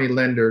hard money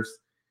lenders,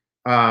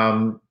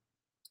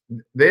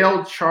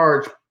 they'll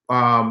charge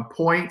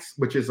points,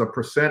 which is a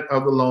percent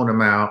of the loan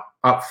amount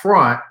up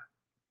front,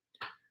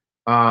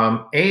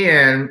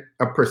 and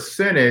a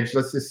percentage.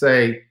 Let's just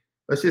say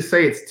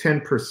it's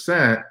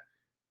 10%.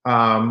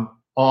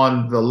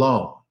 on the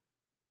loan.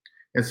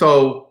 And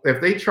so if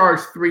they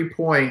charge 3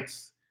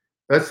 points,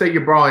 let's say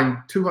you're borrowing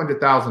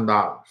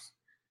 $200,000.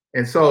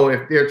 And so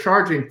if they're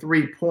charging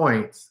 3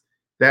 points,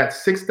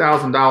 that's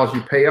 $6,000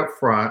 you pay up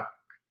front.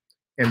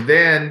 And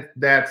then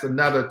that's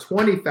another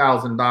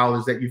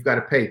 $20,000 that you've got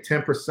to pay.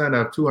 10%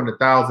 of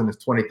 200,000 is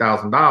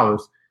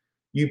 $20,000.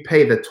 You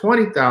pay the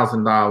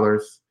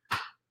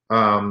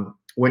 $20,000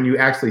 when you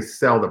actually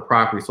sell the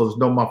property. So there's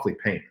no monthly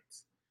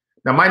payments.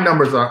 Now my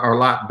numbers are a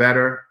lot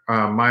better.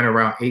 Mine are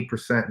around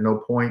 8%, no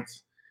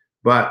points.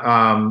 But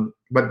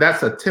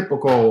that's a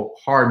typical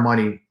hard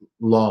money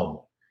loan.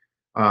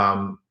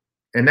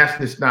 And that's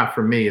just not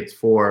for me. It's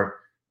for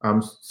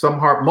most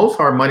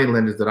hard money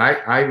lenders that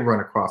I run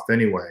across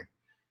anyway,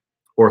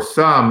 or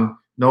some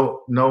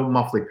no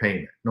monthly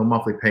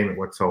payment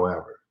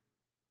whatsoever.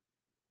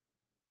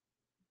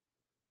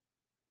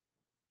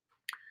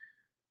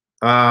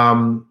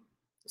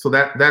 So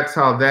that's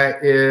how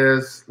that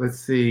is. Let's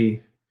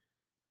see.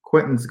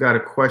 Quentin's got a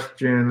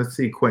question. Let's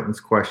see Quentin's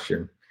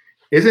question.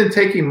 Isn't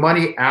taking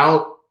money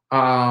out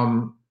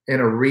in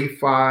a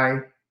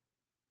refi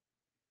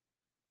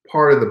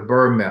part of the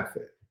BRRRR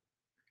method?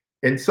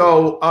 And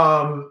so,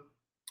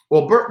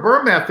 well,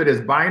 BRRRR method is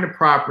buying a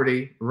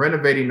property,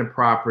 renovating the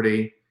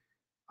property,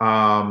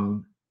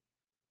 renting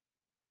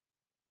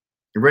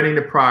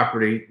the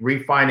property,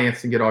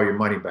 refinancing, get all your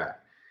money back.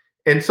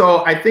 And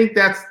so I think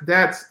that's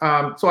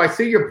so I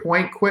see your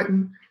point,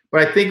 Quentin,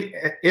 but I think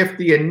if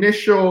the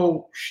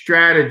initial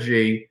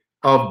strategy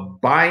of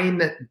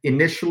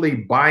initially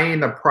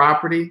buying a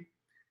property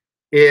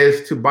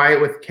is to buy it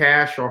with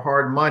cash or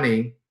hard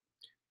money,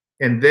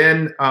 and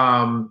then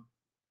buying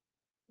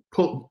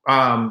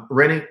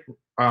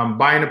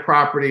a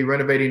property,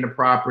 renovating the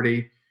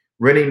property,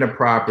 renting the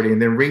property,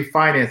 and then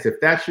refinance. If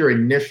that's your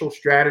initial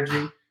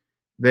strategy,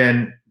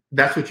 then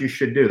that's what you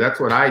should do. That's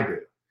what I do.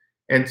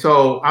 And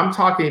so I'm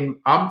talking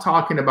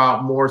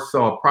about more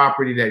so a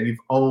property that you've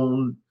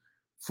owned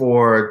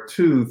for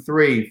 2,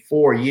 3,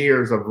 4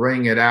 years of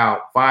renting it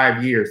out,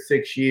 5 years,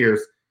 6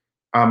 years,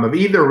 of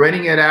either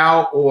renting it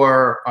out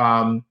or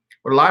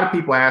what a lot of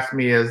people ask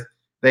me is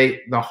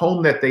the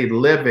home that they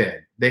live in,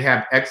 they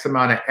have X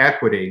amount of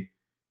equity.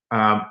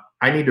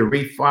 I need to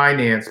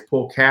refinance,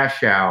 pull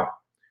cash out.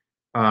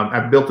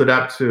 I've built it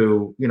up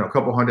to a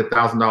couple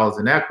 $100,000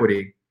 in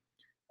equity.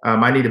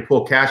 I need to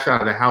pull cash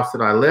out of the house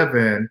that I live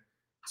in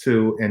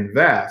to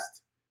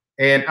invest.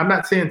 And I'm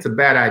not saying it's a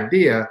bad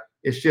idea.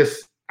 It's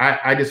just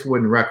I just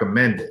wouldn't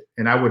recommend it,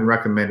 and I wouldn't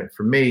recommend it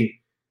for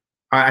me.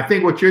 I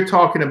think what you're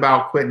talking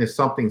about, Quentin, is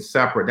something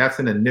separate. That's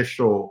an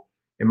initial,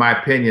 in my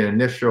opinion,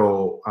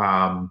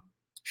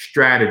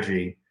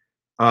 strategy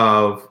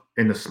and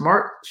a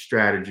smart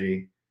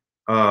strategy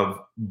of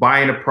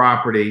buying a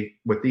property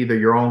with either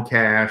your own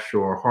cash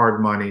or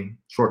hard money,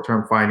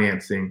 short-term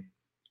financing,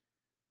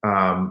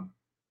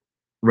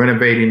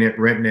 renovating it,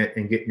 renting it,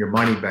 and getting your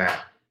money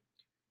back.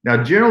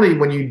 Now, generally,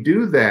 when you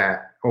do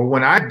that, or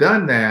when I've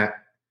done that,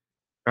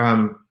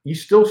 you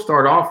still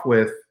start off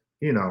with,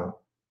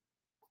 well,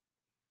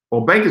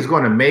 bank is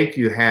going to make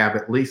you have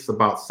at least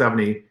about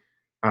 30%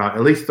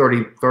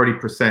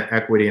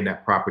 equity in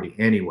that property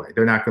anyway.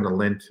 They're not going to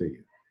lend to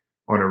you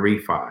on a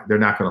refi. They're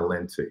not going to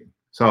lend to you.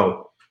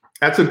 So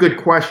that's a good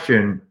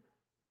question,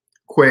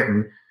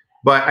 Quentin,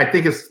 but I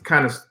think it's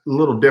kind of a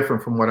little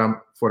different from what I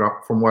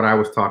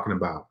was talking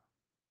about.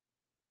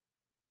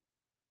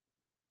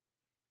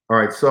 All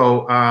right,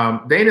 so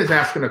Dana's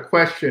asking a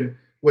question.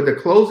 Would the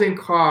closing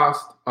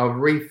cost of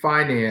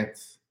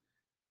refinance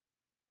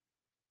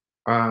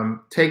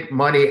take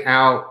money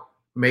out,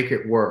 make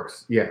it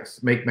worse?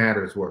 Yes, make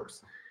matters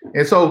worse.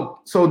 And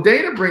so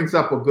Dana brings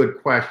up a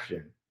good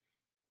question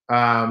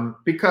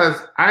because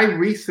I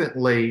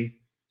recently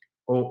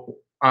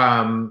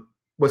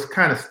was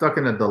kind of stuck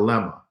in a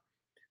dilemma.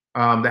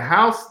 The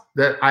house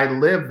that I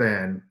live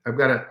in, I've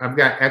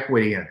got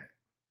equity in it.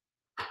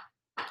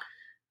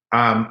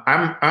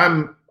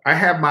 I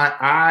have my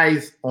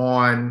eyes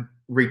on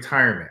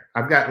retirement.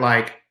 I've got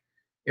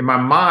in my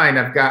mind,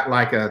 I've got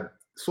a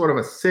sort of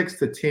a 6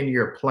 to 10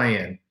 year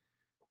plan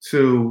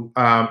to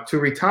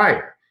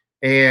retire.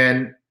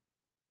 And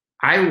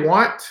I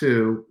want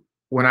to,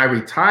 when I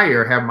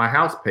retire, have my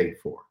house paid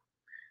for.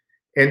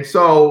 And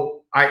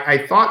so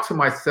I thought to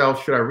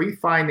myself, should I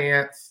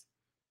refinance,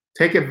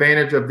 take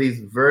advantage of these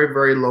very,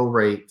 very low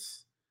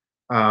rates,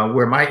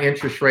 where my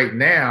interest rate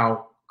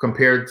now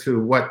compared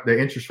to what the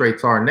interest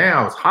rates are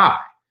now is high.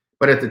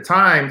 But at the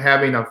time,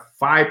 having a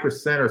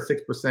 5% or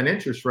 6%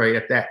 interest rate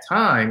at that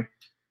time,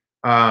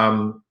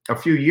 a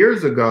few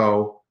years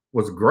ago,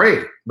 was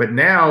great. But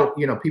now,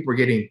 people are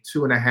getting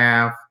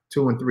 2.5%,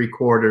 2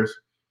 3/4.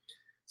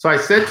 So I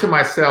said to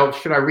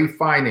myself, should I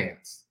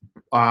refinance,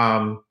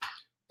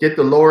 get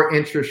the lower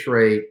interest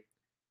rate,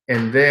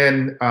 and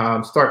then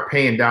start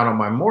paying down on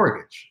my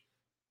mortgage?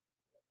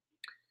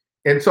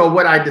 And so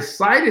what I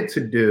decided to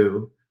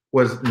do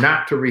was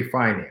not to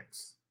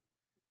refinance.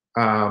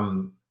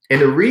 And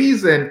the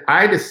reason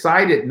I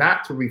decided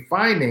not to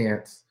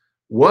refinance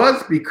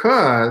was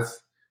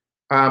because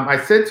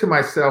I said to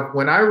myself,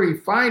 when I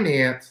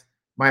refinance,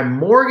 my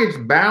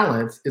mortgage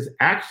balance is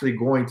actually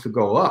going to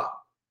go up.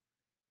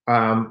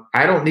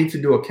 I don't need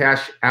to do a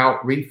cash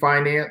out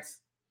refinance.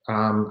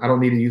 I don't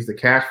need to use the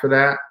cash for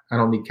that. I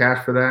don't need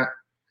cash for that.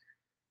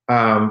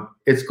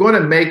 It's going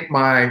to make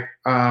my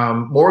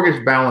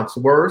mortgage balance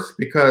worse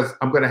because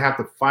I'm going to have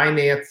to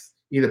finance,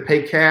 either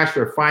pay cash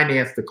or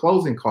finance the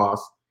closing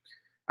costs.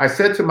 I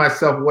said to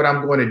myself, what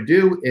I'm going to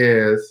do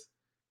is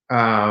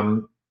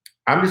I'm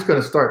just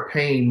going to start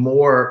paying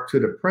more to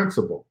the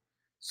principal.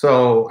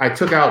 So I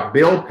took out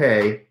bill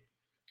pay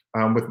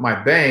with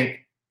my bank,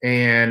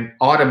 and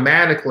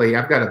automatically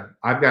I've got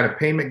a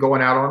payment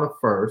going out on the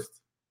 1st.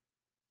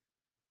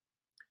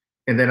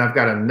 And then I've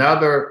got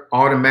another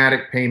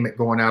automatic payment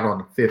going out on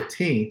the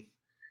 15th,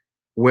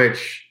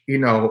 which,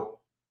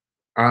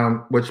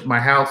 which my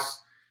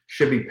house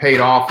should be paid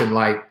off in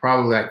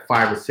probably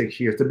 5 or 6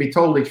 years. To be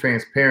totally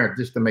transparent,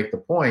 just to make the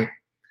point,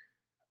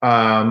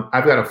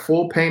 I've got a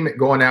full payment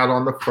going out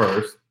on the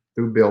 1st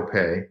through bill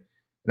pay.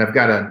 And I've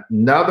got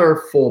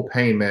another full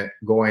payment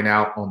going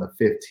out on the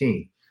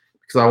 15th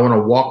because I want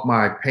to walk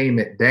my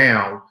payment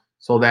down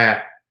so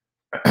that,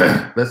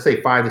 let's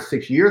say 5 to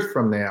 6 years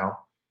from now,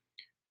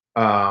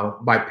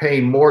 by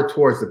paying more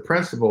towards the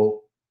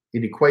principal,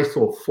 it equates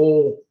to a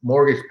full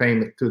mortgage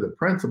payment to the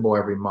principal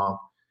every month.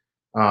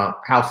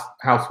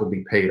 House will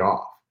be paid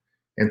off,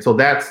 and so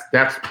that's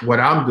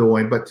what I'm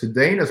doing. But to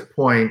Dana's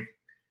point,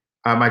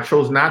 I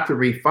chose not to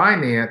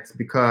refinance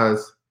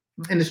because,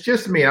 and it's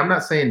just me. I'm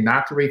not saying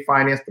not to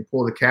refinance to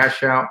pull the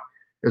cash out.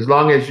 As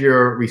long as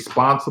you're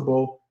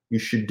responsible, you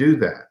should do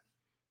that.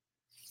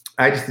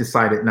 I just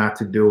decided not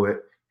to do it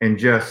and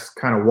just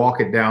kind of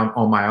walk it down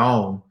on my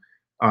own.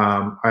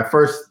 I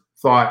first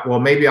thought, well,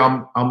 maybe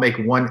I'll make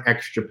one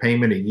extra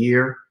payment a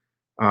year.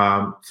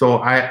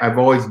 So I've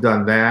always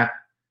done that.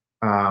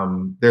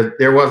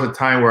 There was a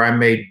time where I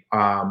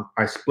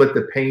split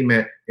the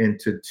payment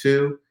into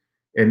two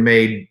and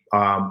made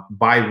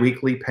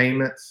bi-weekly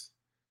payments,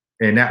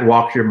 and that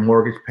walks your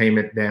mortgage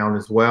payment down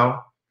as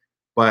well.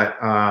 But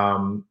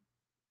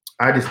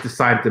I just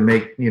decided to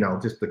make,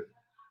 because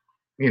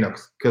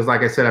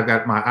like I said, I've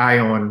got my eye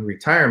on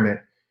retirement.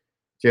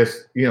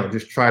 Just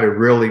try to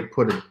really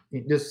put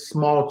just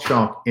small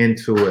chunk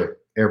into it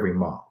every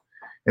month.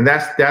 And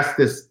that's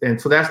this.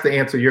 And so that's the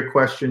answer to your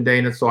question,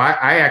 Dana. So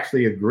I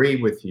actually agree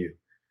with you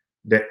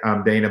that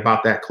Dana,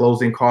 about that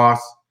closing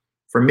cost.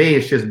 For me,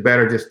 it's just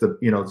better just to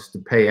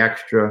pay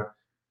extra.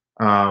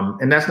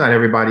 And that's not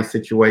everybody's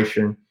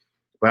situation,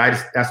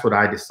 but that's what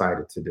I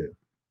decided to do.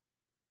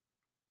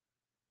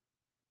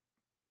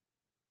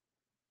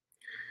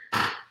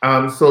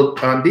 So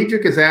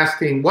Diedrich is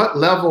asking, what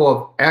level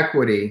of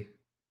equity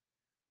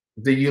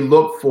do you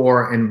look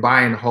for in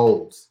buy and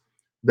holds?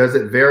 Does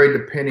it vary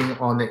depending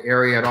on the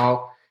area at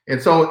all?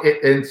 And so it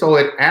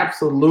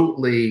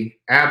absolutely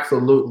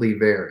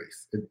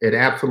varies. It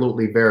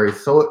absolutely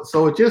varies.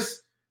 So it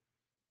just,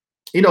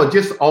 it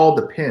just all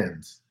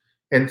depends.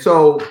 And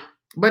so,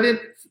 but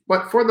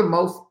for the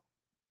most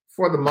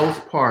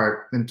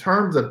part, in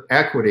terms of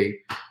equity,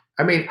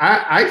 I mean,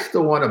 I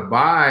still want to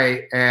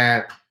buy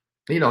at,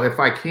 if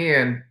I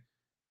can,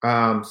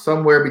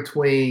 somewhere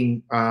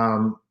between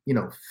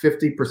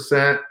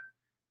 50%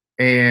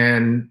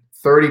 and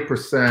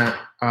 30%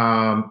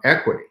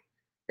 equity.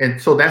 And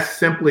so that's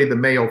simply the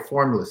Mayo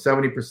formula: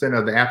 70%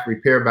 of the after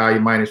repair value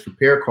minus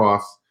repair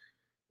costs.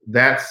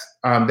 That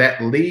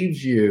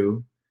leaves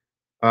you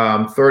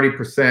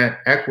 30%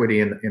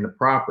 equity in the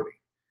property.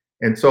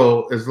 And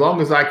so as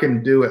long as I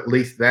can do at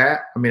least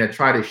that, I mean, I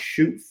try to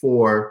shoot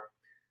for,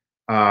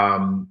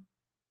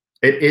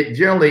 it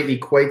generally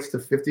equates to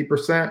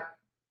 50%,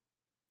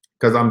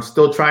 because I'm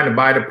still trying to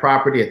buy the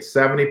property at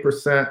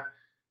 70%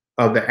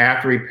 of the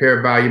after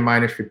repair value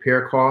minus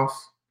repair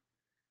costs.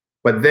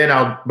 But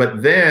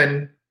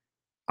then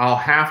I'll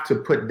have to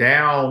put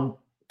down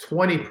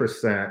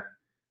 20%.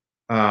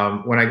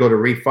 When I go to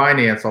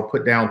refinance, I'll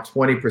put down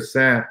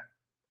 20%,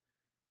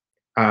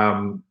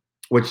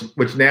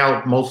 which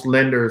now most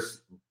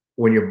lenders,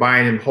 when you're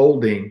buying and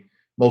holding,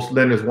 most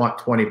lenders want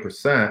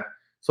 20%.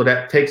 So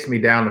that takes me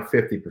down to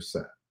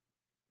 50%.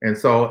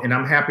 And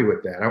I'm happy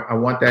with that. I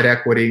want that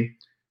equity.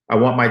 I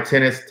want my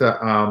tenants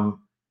to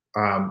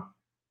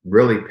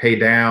really pay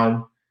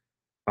down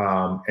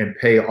and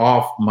pay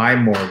off my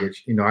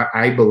mortgage.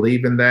 I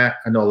believe in that.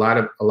 I know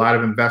a lot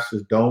of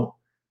investors don't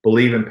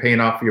believe in paying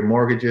off your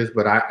mortgages,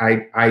 but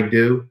I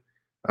do.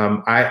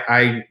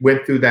 I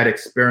went through that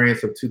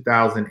experience of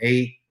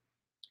 2008,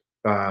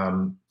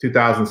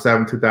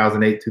 2007,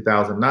 2008,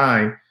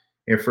 2009,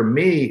 and for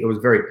me, it was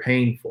very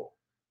painful.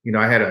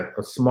 I had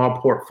a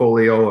small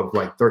portfolio of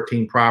like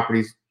 13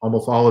 properties.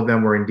 Almost all of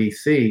them were in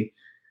DC.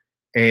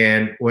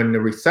 And when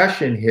the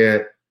recession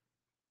hit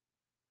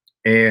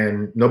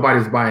and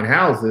nobody's buying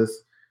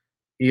houses,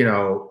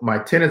 my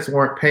tenants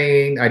weren't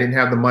paying. I didn't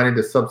have the money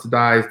to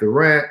subsidize the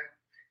rent.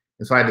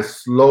 And so I had to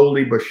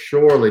slowly but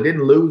surely,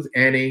 didn't lose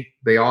any.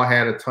 They all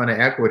had a ton of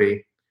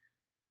equity.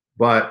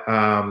 But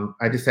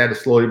I just had to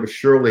slowly but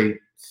surely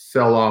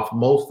sell off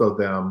most of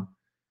them.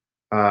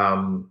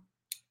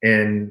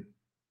 and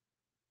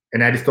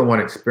I just don't want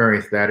to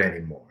experience that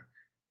anymore.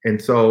 And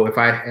so if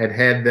I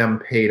had them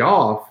paid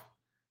off,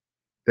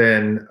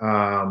 then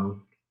there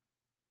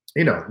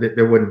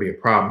wouldn't be a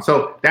problem.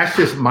 So that's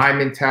just my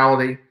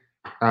mentality.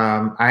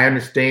 I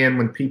understand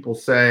when people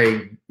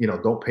say,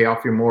 don't pay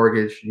off your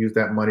mortgage, use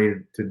that money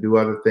to do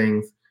other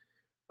things.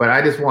 But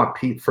I just want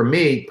for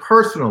me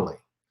personally,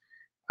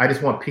 I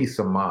just want peace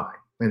of mind.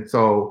 And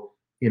so,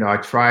 I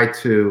try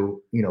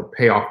to,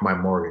 pay off my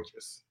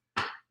mortgages.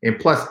 And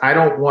plus, I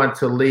don't want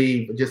to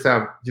leave, just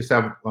have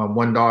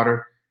one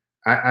daughter.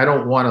 I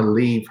don't want to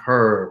leave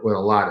her with a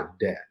lot of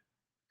debt.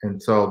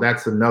 And so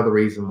that's another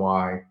reason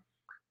why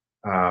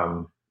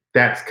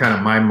that's kind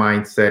of my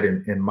mindset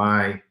and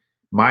my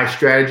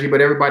strategy. But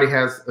everybody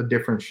has a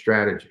different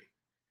strategy.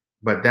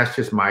 But that's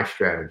just my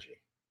strategy.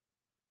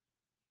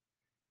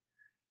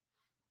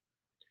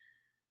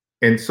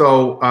 And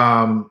so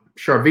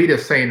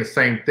Sharvita's saying the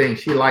same thing.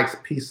 She likes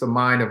peace of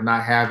mind of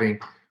not having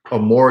a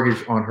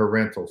mortgage on her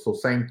rental. So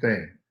same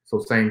thing.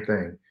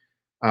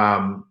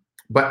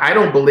 But I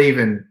don't believe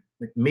in,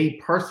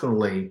 me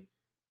personally,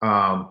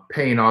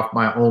 paying off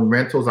my own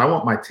rentals. I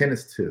want my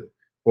tenants to,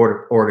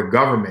 or the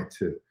government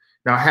to.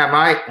 Now, have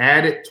I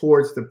added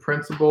towards the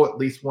principal at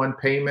least one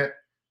payment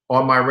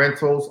on my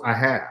rentals? I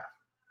have,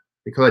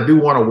 because I do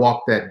want to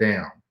walk that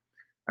down.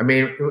 I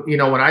mean,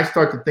 when I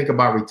start to think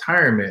about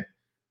retirement,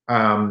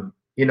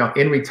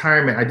 in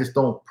retirement, I just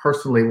don't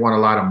personally want a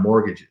lot of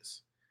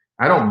mortgages.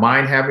 I don't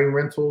mind having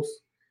rentals,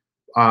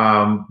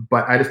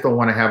 but I just don't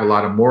want to have a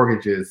lot of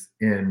mortgages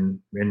in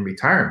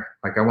retirement.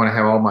 Like, I want to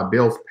have all my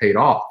bills paid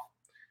off.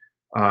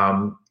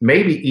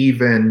 Maybe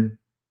even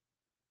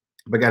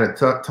if I got a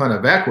ton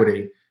of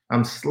equity,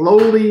 I'm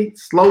slowly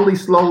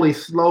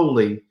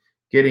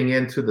getting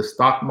into the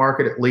stock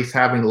market, at least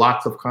having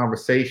lots of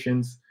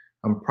conversations.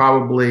 I'm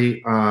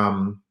probably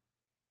going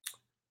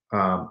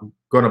to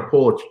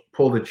pull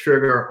the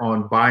trigger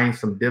on buying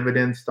some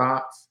dividend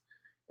stocks.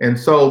 And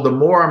so the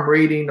more I'm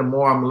reading, the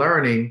more I'm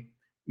learning,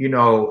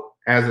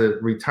 as a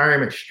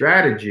retirement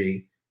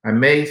strategy, I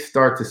may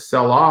start to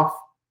sell off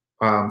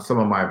some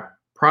of my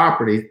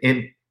properties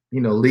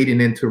leading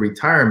into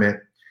retirement,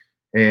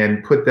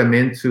 and put them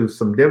into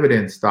some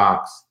dividend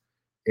stocks,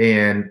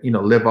 and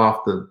live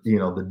off the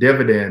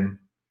dividends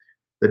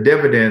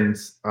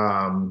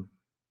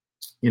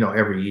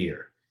every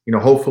year.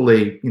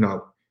 Hopefully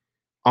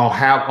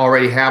I'll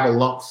already have a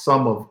lump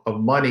sum of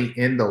money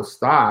in those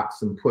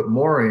stocks and put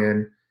more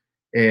in.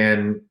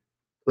 And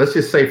let's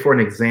just say, for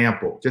an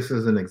example, just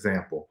as an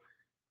example,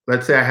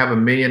 let's say I have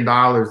 $1 million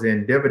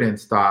in dividend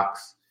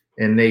stocks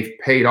and they've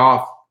paid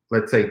off,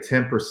 let's say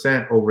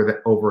 10%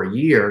 over a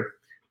year.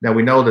 Now,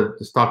 we know that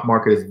the stock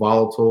market is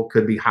volatile,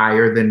 could be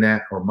higher than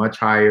that or much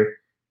higher,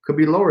 could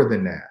be lower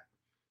than that.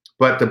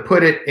 But to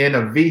put it in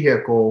a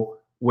vehicle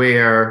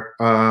where,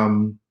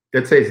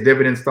 let's say it's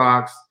dividend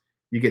stocks,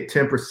 you get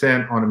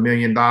 10% on $1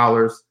 million.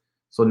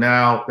 So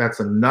now that's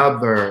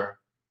another,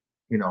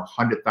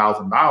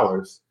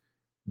 $100,000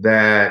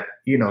 that,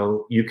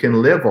 you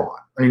can live on.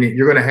 I mean,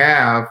 you're going to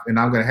have, and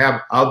I'm going to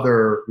have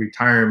other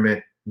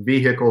retirement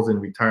vehicles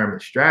and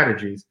retirement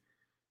strategies,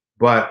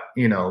 but,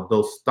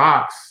 those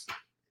stocks,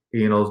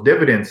 those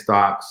dividend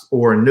stocks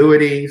or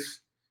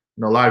annuities,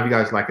 a lot of you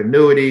guys like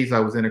annuities.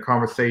 I was in a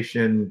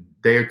conversation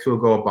a day or two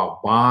ago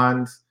about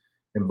bonds,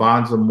 and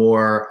bonds are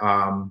more,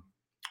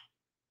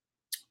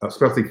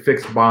 especially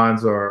fixed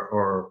bonds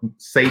or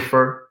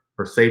safer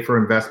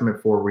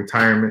investment for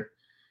retirement.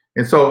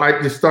 And so I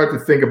just start to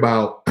think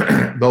about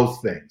those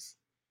things.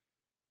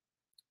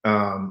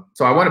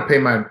 So I want to pay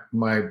my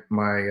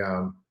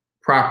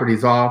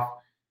properties off,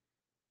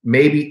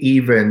 maybe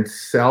even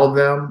sell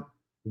them,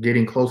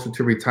 getting closer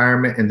to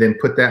retirement, and then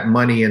put that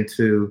money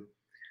into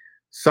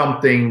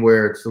something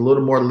where it's a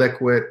little more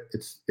liquid.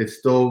 It's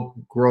still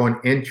growing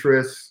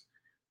interest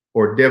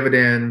or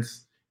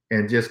dividends,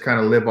 and just kind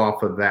of live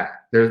off of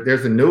that.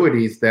 There's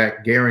annuities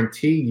that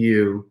guarantee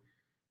you.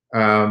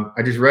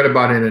 I just read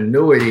about an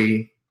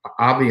annuity,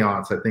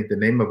 Aviance, I think the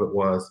name of it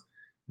was,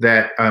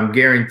 that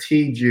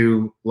guaranteed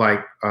you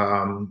like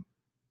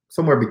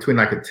somewhere between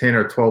like a 10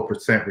 or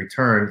 12%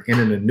 return in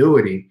an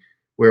annuity,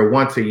 where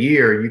once a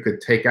year you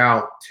could take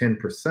out 10%.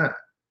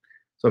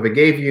 So if it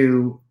gave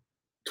you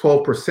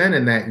 12%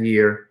 in that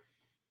year,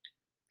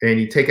 and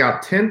you take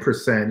out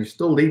 10%, you're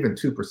still leaving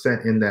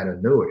 2% in that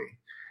annuity.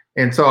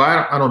 And so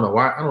I don't know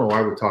why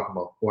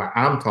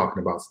I'm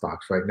talking about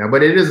stocks right now,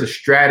 but it is a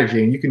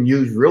strategy, and you can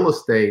use real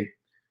estate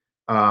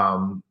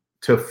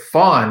to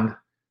fund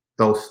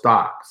those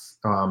stocks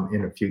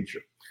in the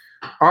future.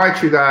 All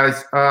right, you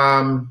guys.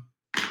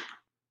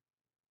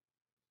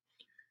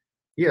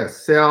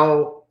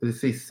 Sell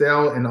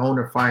and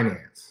owner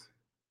finance.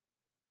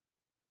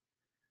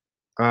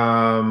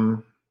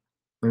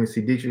 Let me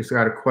see. Dietrich's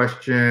got a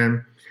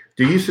question.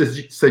 Do you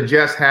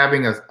suggest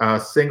having a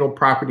single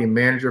property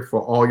manager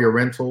for all your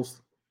rentals?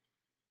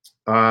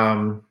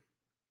 So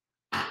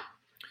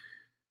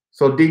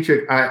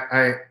Dietrich,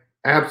 I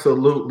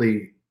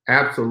absolutely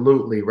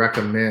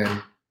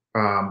recommend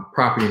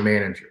property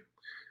manager.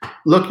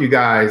 Look, you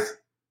guys,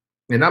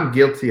 and I'm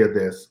guilty of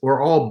this,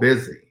 we're all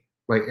busy.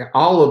 Like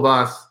all of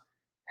us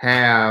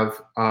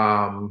have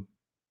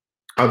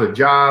other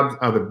jobs,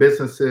 other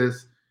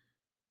businesses.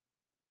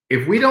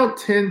 If we don't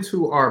tend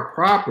to our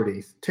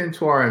properties, tend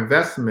to our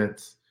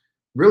investments,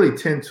 really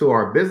tend to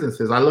our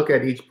businesses, I look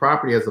at each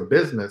property as a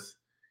business,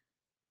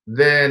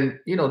 then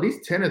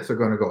these tenants are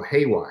going to go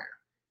haywire,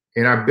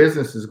 and our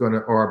business is going to,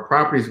 or our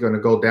property is going to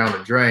go down the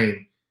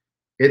drain.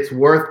 It's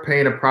worth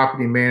paying a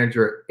property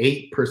manager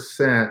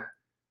 8%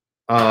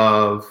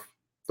 of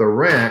the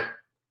rent,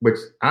 which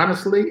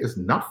honestly is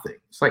nothing.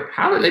 It's like,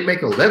 how do they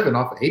make a living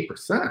off of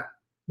 8%?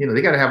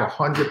 They got to have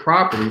 100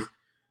 properties,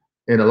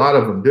 and a lot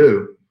of them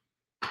do.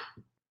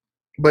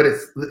 But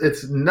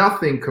it's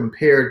nothing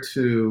compared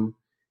to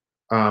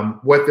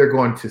what they're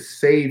going to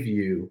save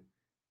you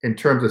in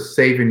terms of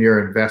saving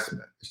your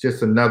investment. It's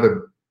just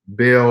another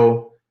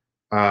bill.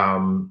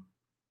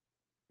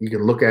 You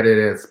can look at it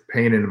as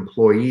paying an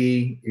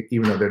employee,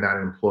 even though they're not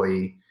an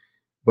employee.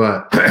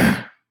 But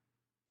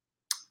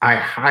I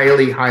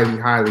highly, highly,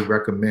 highly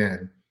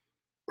recommend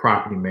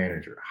property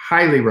manager.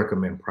 Highly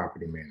recommend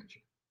property manager.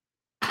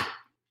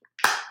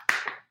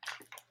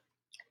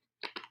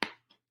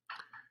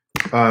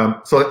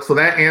 So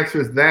that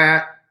answers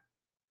that.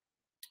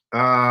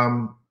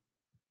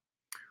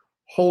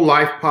 Whole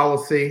life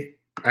policy,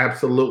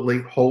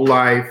 absolutely. Whole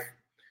life,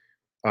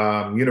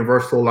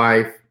 universal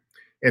life.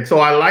 And so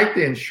I like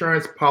the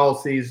insurance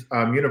policies,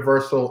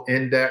 universal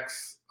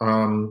index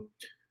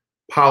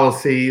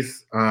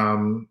policies,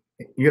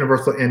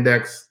 universal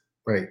index,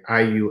 right,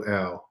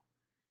 IUL,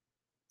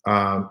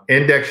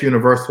 index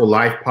universal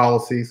life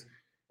policies.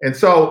 And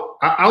so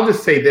I'll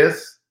just say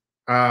this,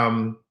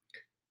 on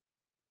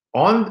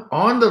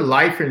the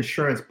life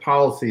insurance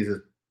policies,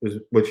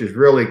 which is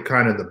really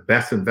kind of the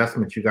best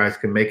investment you guys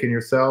can make in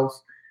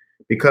yourselves,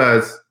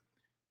 because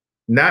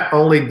not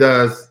only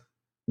do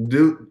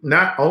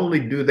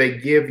they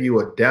give you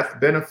a death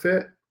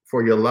benefit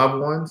for your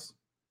loved ones,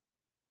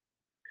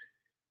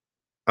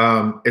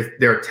 if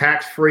they're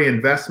tax-free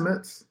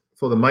investments,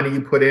 so the money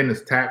you put in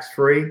is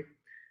tax-free,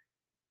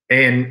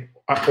 and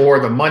or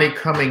the money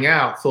coming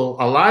out. So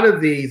a lot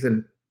of these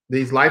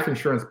life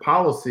insurance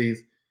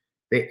policies,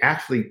 they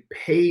actually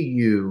pay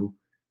you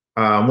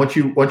once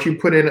you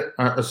put in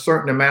a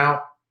certain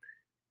amount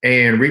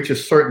and reach a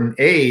certain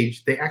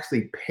age, they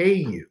actually pay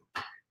you.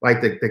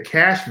 Like the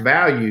cash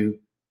value,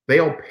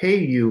 they'll pay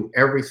you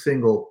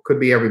could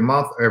be every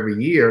month,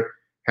 every year,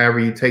 however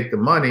you take the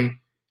money.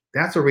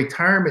 That's a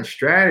retirement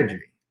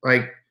strategy.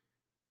 Like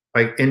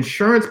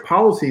insurance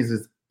policies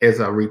is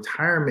a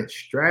retirement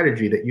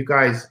strategy that you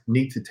guys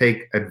need to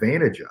take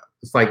advantage of.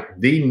 It's like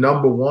the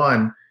number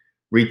one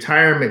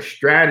retirement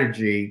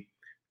strategy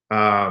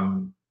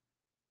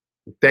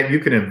that you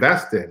can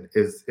invest in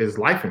is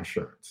life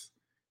insurance,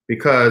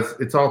 because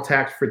it's all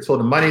tax free. So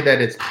the money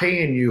that it's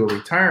paying you a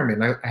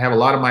retirement, I have a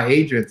lot of my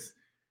agents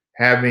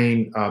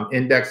having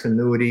index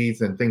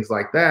annuities and things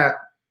like that.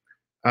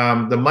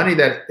 The money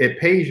that it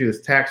pays you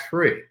is tax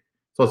free.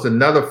 So it's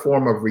another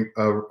form of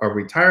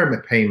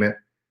retirement payment.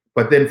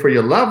 But then for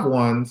your loved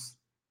ones,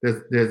 there's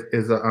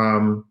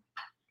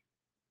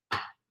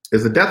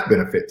a death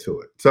benefit to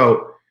it.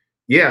 So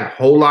yeah,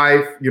 whole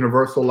life,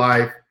 universal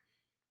life.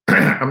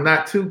 I'm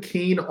not too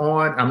keen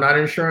on, I'm not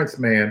an insurance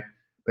man,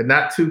 but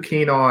not too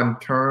keen on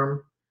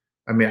term.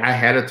 I mean, I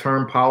had a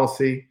term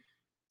policy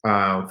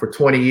for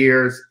 20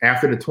 years.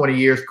 After the 20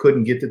 years,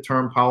 couldn't get the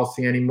term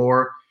policy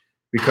anymore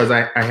because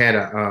I had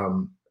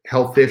a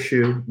health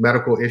issue,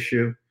 medical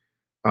issue.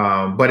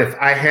 But if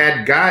I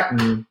had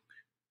gotten,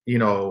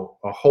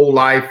 a whole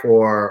life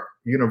or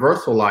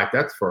universal life,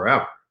 that's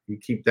forever. You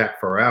keep that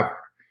forever.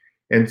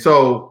 And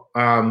so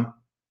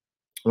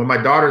when my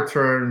daughter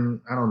turned,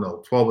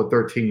 12 or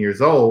 13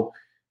 years old,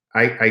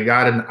 I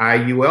got an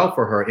IUL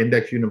for her,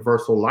 Index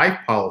Universal Life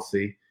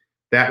Policy,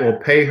 that will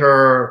pay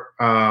her,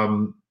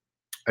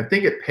 I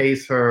think it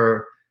pays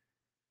her,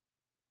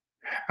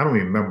 I don't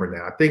even remember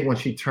now. I think when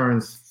she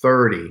turns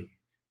 30,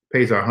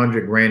 pays her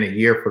 $100,000 a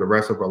year for the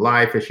rest of her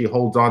life. And she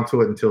holds on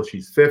to it until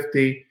she's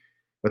 50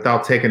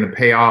 without taking the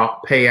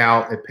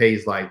payout. It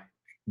pays like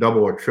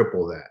double or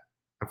triple that.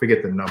 I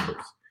forget the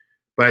numbers.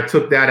 But I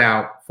took that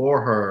out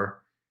for her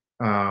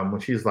when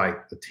she's like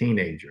a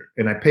teenager,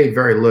 and I paid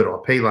very little. I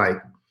pay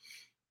like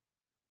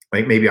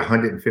maybe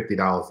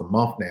 $150 a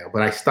month now,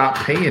 but I stopped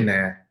paying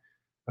that.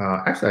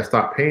 Actually, I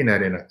stopped paying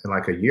that in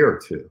like a year or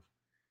two.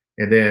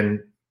 And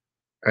then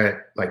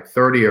at like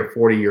 30 or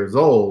 40 years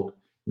old,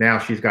 now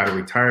she's got a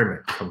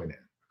retirement coming in.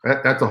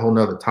 That's a whole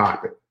nother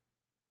topic.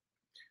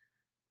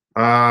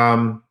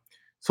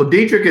 So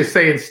Dietrich is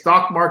saying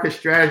stock market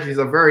strategies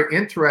are very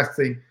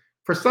interesting.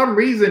 For some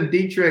reason,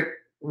 Dietrich,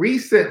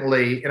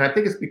 recently, and I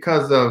think it's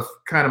because of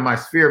kind of my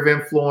sphere of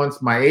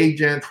influence, my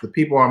agents, the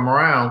people I'm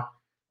around,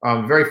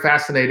 I'm very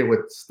fascinated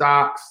with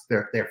stocks.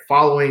 They're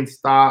following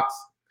stocks.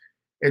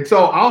 And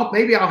so I'll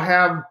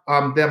have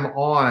them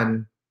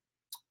on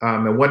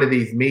at one of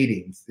these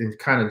meetings and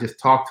kind of just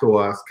talk to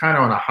us kind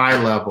of on a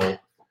high level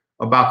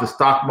about the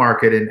stock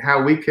market and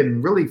how we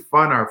can really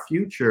fund our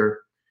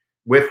future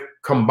with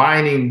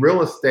combining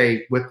real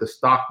estate with the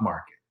stock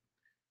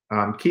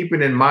market.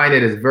 Keeping in mind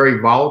it is very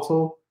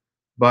volatile,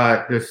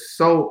 but there's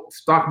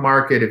stock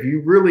market. If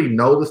you really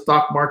know the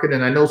stock market,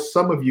 and I know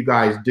some of you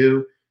guys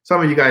do,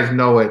 some of you guys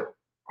know it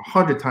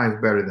 100 times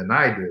better than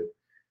I do.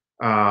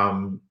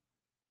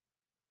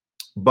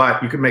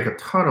 But you can make a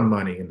ton of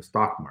money in the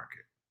stock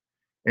market.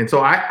 And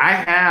so I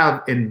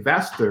have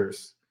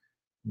investors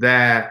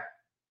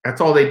that's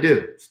all they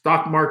do: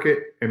 stock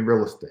market and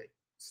real estate,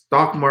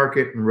 stock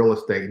market and real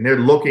estate. And they're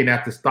looking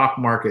at the stock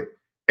market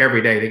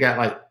every day. They got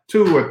like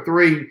 2 or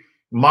 3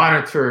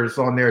 monitors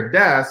on their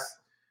desk.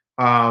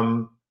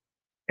 And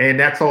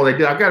that's all they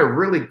do. I've got a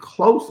really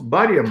close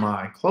buddy of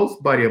mine,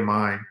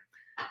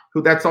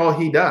 who that's all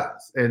he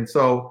does. And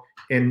so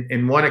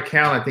in one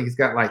account, I think he's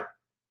got like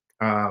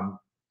 $2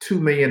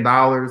 million.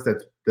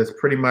 That's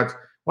pretty much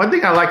one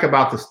thing I like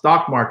about the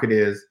stock market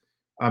is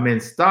in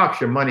stocks,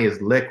 your money is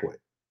liquid.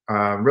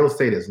 Real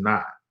estate is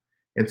not.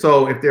 And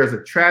so if there's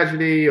a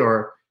tragedy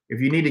or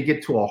if you need to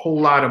get to a whole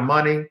lot of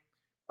money,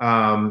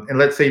 and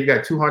let's say you've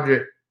got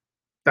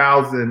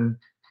 200,000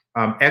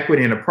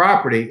 equity in a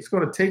property, it's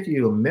going to take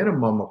you a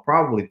minimum of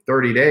probably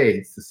 30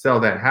 days to sell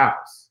that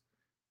house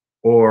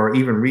or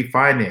even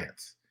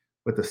refinance.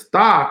 With the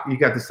stock, you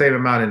got the same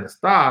amount in the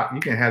stock, you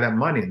can have that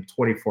money in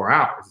 24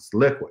 hours. It's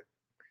liquid.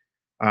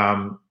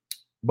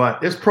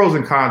 But there's pros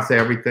and cons to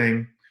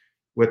everything.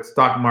 With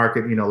stock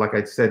market, like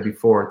I said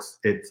before,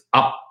 it's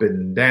up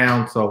and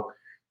down. So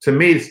to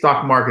me, the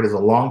stock market is a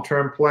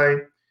long-term play.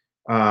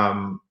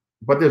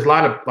 But there's a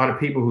lot of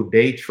people who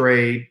day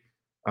trade.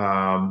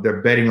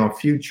 They're betting on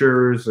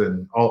futures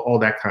and all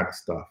that kind of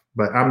stuff.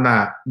 But I'm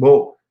not.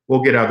 We'll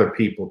get other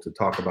people to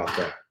talk about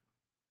that.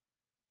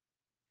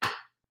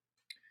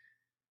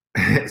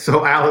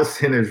 So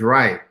Allison is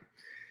right.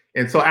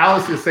 And so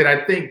Allison said,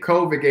 I think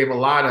COVID gave a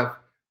lot of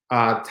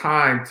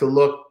time to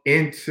look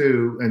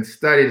into and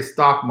study the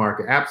stock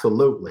market.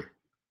 Absolutely.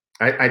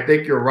 I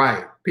think you're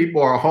right.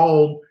 People are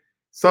home.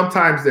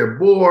 Sometimes they're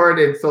bored.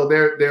 And so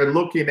they're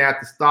looking at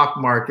the stock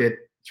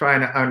market,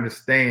 trying to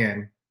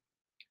understand.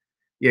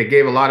 Yeah, it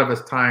gave a lot of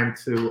us time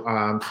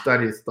to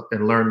study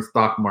and learn the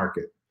stock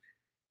market.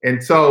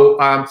 And so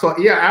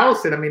yeah,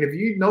 Allison, I mean, if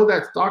you know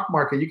that stock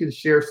market, you can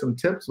share some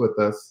tips with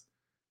us.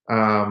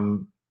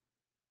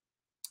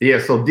 Yeah,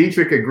 so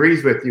Dietrich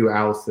agrees with you,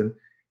 Allison.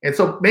 And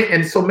so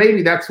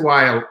maybe that's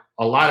why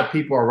a lot of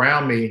people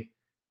around me,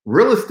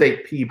 real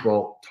estate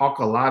people, talk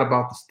a lot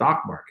about the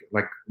stock market.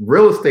 Like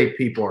real estate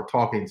people are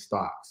talking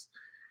stocks.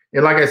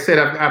 And like I said,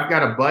 I've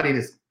got a buddy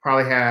that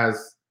probably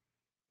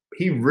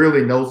he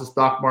really knows the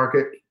stock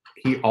market.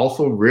 He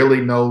also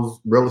really knows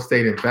real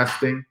estate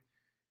investing.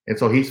 And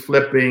so he's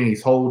flipping,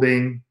 he's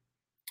holding,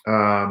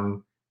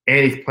 and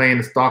he's playing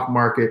the stock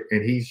market,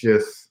 and he's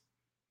just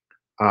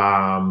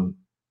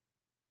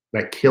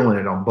like killing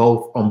it on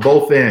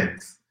both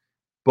ends.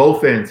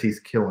 Both ends, he's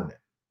killing it.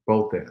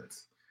 Both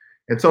ends.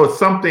 And so it's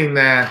something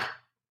that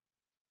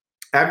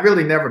I've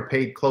really never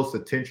paid close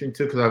attention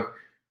to because I've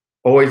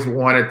always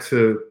wanted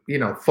to,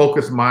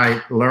 focus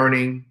my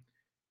learning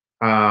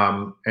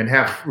and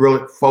have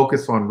really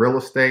focus on real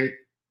estate.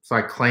 So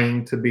I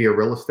claim to be a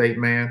real estate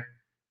man.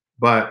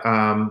 But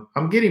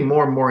I'm getting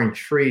more and more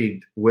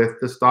intrigued with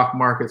the stock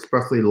market,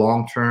 especially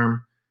long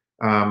term.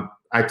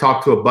 I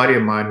talked to a buddy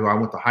of mine who I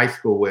went to high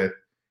school with,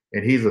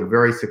 and he's a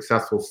very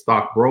successful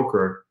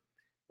stockbroker.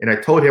 And I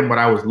told him what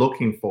I was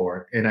looking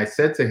for. And I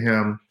said to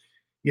him,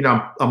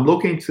 I'm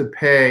looking to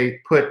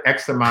put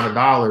X amount of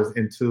dollars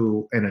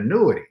into an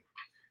annuity.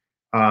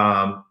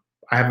 I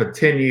have a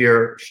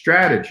 10-year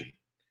strategy.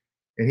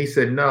 And he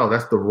said, no,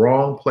 that's the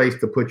wrong place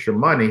to put your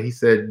money. He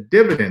said,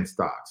 dividend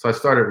stock. So I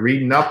started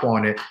reading up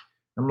on it.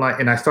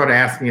 And I started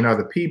asking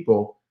other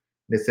people.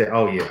 They said,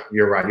 oh yeah,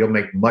 you're right. You'll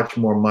make much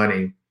more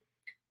money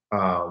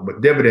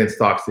with dividend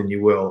stocks than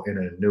you will in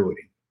an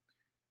annuity.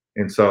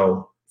 And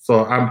so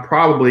I'm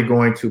probably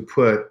going to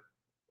put,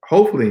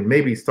 hopefully,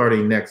 maybe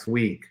starting next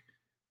week,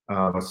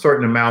 a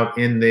certain amount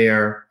in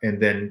there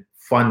and then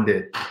fund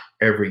it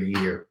every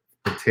year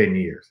for 10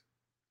 years.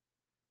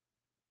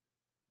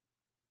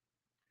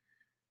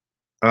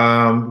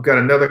 We've got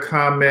another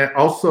comment.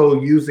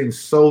 Also using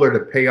solar to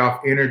pay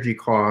off energy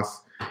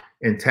costs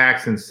and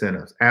tax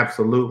incentives.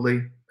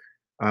 Absolutely.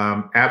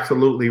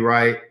 Absolutely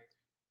right.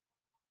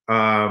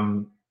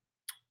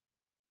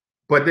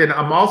 But then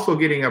I'm also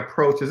getting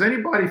approached. Is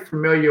anybody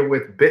familiar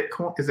with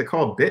Bitcoin? Is it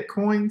called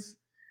Bitcoins?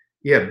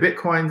 Yeah,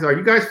 Bitcoins. Are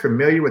you guys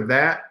familiar with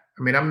that?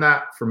 I mean, I'm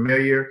not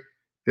familiar.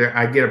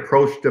 I get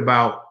approached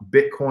about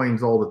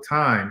Bitcoins all the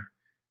time.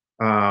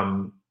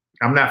 I'm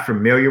not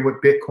familiar with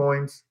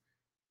Bitcoins,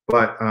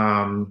 but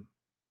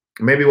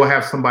maybe we'll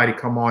have somebody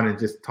come on and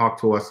just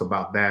talk to us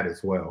about that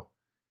as well.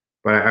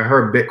 But I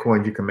heard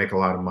Bitcoins, you can make a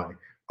lot of money.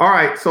 All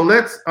right, so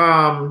let's.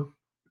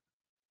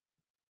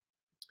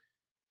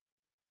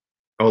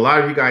 A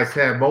lot of you guys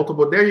have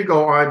multiple. There you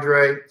go,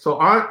 Andre. So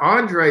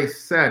Andre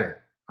said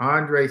it.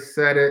 Andre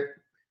said it.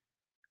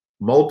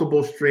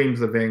 Multiple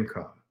streams of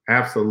income.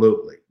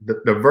 Absolutely. The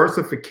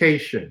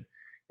diversification.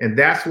 And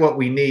that's what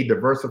we need,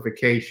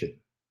 diversification.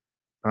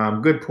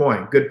 Good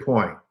point. Good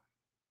point.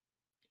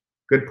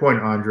 Good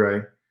point,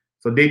 Andre.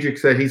 So Diedrich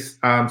said he's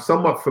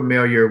somewhat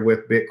familiar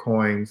with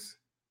Bitcoins.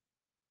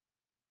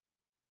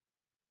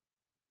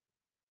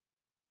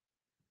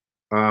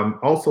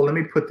 Also, let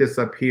me put this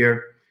up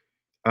here.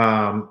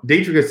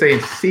 Diedrich is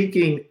saying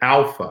Seeking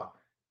Alpha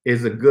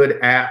is a good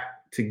app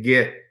to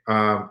get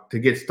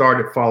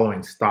started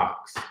following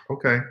stocks.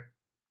 Okay.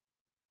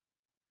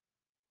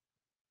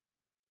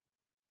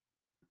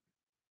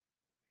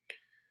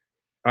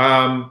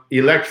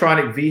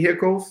 Electronic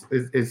vehicles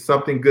is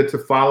something good to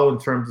follow in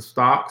terms of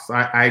stocks.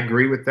 I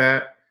agree with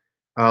that.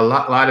 A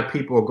lot of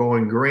people are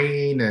going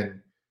green,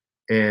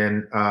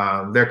 and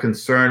they're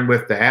concerned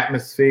with the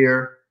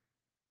atmosphere.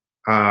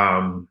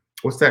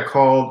 What's that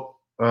called?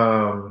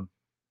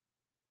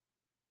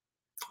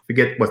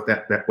 Forget what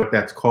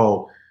that's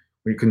called.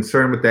 When you're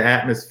concerned with the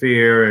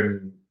atmosphere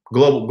and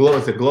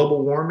is it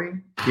global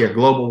warming? Yeah,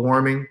 global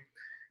warming.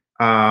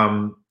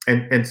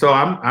 And so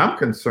I'm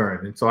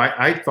concerned, and so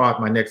I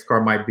thought my next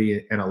car might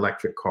be an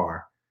electric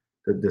car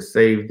to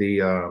save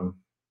the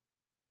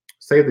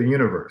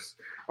universe.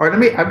 All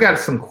right, I've got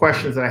some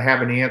questions that I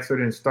haven't answered,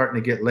 and it's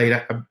starting to get late.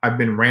 I've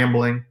been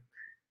rambling,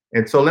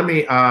 and so let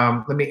me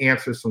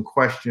answer some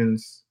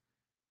questions,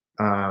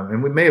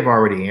 and we may have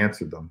already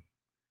answered them,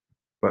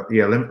 but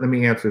yeah, let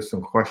me answer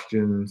some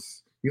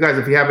questions. You guys,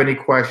 if you have any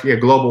questions, yeah,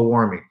 global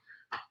warming,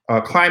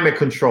 climate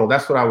control.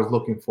 That's what I was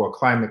looking for,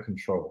 climate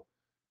control.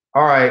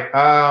 All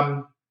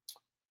right.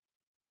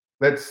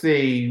 Let's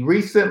see.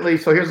 Recently,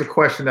 so here's a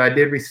question that I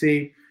did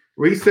receive.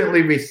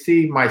 Recently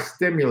received my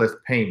stimulus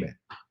payment.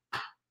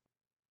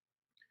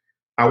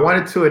 I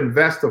wanted to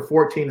invest the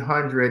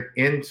 $1,400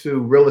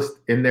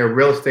 in their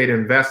real estate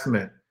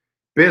investment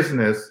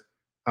business.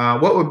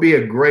 What would be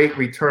a great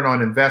return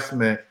on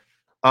investment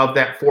of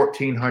that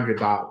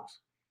 $1,400?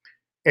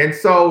 And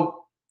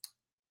so,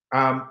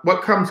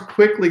 what comes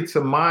quickly to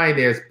mind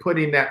is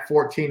putting that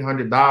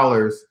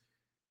 $1,400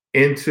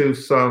 into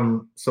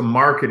some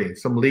marketing,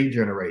 some lead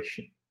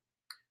generation.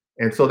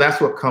 And so that's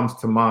what comes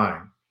to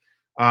mind.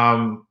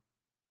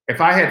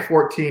 If I had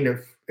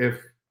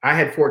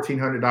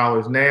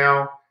 $1,400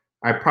 now,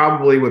 I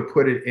probably would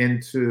put it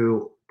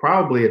into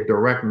probably a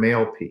direct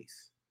mail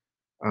piece.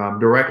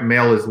 Direct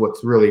mail is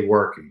what's really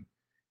working.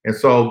 And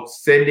so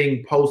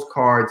sending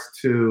postcards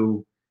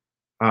to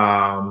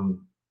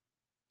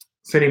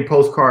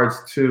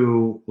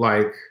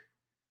like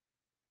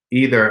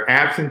either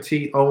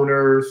absentee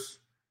owners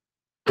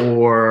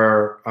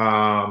or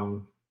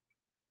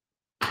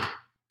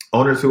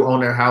owners who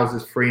own their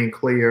houses free and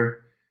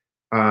clear.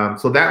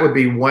 So that would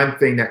be one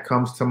thing that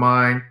comes to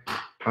mind.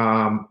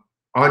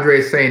 Andre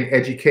is saying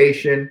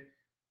education.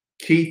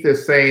 Keith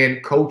is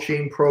saying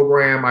coaching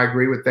program. I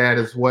agree with that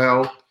as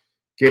well.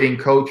 Getting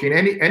coaching.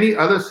 Any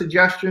other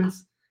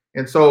suggestions?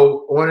 And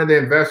so one of the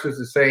investors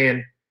is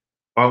saying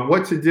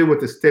what to do with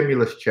the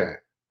stimulus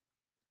check.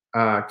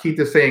 Keith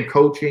is saying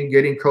coaching,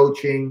 getting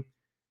coaching.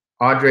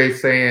 Andre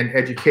is saying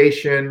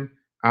education.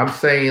 I'm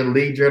saying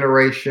lead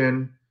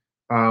generation.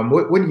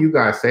 What do you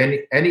guys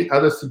say? Any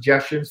other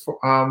suggestions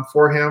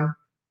for him?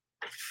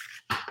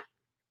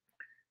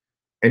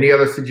 Any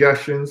other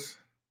suggestions?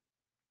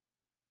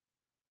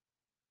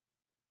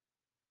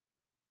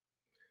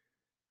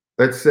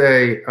 Let's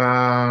say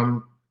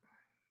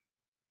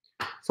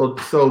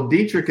so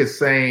Dietrich is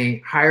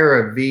saying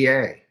hire a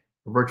VA,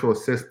 a virtual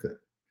assistant.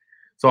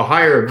 So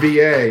hire a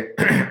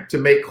VA to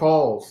make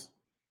calls.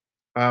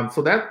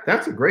 So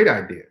that's a great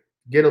idea.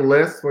 Get a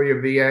list for your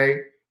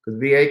VA, because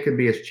VA can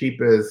be as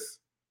cheap as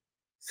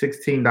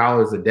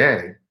 $16 a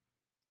day,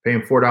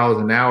 paying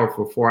 $4 an hour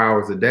for 4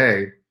 hours a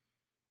day.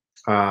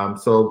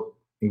 So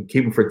you can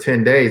keep them for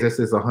 10 days. This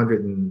is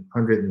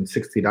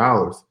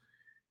 $160.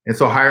 And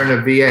so hiring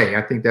a VA,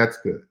 I think that's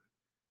good.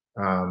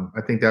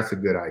 I think that's a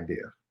good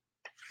idea.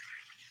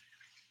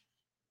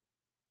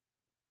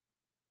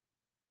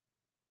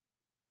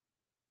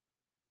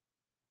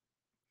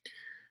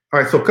 All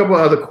right, so a couple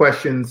of other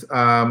questions.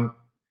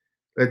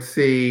 Let's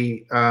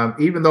see.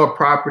 Even though a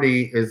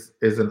property is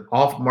an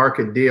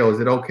off-market deal,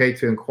 is it okay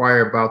to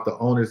inquire about the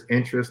owner's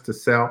interest to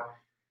sell?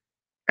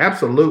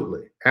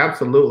 Absolutely,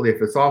 absolutely.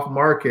 If it's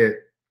off-market,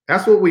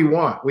 that's what we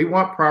want. We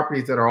want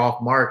properties that are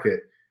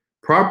off-market.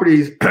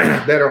 Properties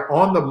that are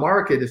on the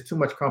market is too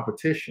much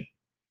competition,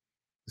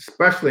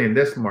 especially in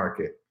this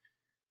market.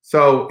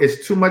 So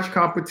it's too much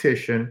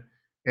competition.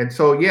 And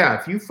so, yeah,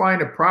 if you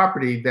find a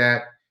property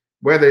that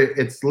whether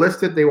it's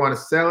listed, they want to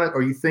sell it,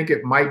 or you think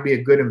it might be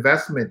a good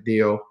investment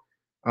deal,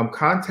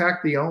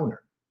 contact the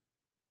owner.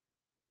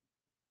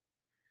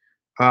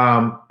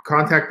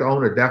 Contact the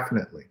owner,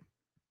 definitely.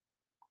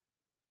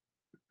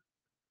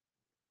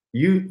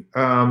 You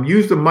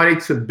use the money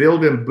to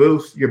build and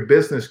boost your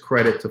business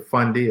credit to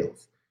fund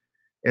deals.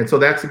 And so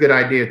that's a good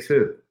idea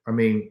too. I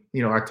mean,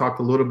 I talked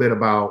a little bit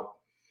about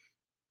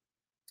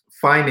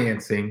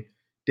financing,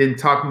 didn't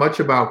talk much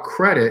about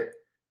credit,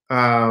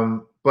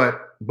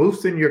 but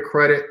boosting your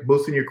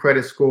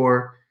credit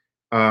score,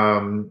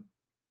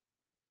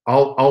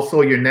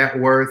 also your net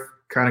worth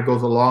kind of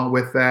goes along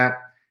with that.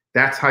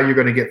 That's how you're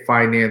going to get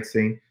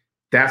financing.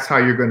 That's how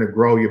you're going to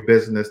grow your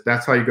business.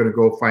 That's how you're going to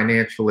grow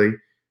financially.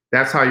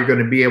 That's how you're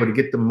going to be able to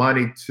get the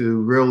money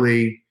to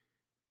really,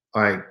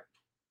 like,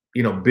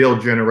 build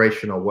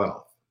generational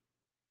wealth.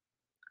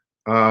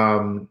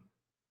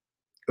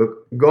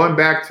 Going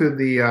back to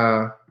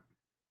the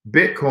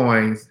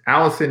Bitcoins,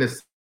 Allison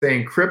is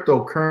saying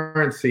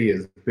cryptocurrency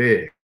is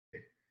big.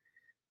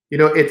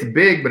 It's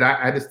big, but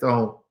I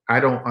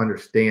don't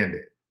understand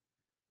it.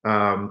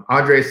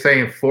 Andre is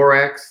saying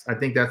Forex. I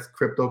think that's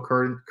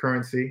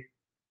cryptocurrency.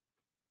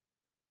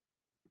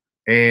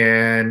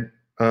 And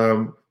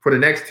for the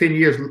next 10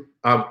 years,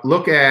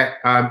 look at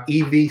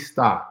EV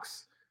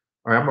stocks.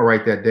 All right, I'm gonna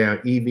write that down.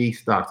 EV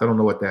stocks. I don't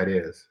know what that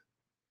is,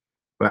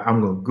 but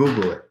I'm gonna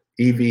Google it.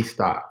 EV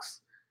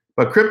stocks.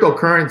 But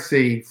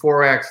cryptocurrency,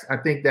 Forex, I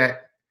think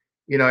that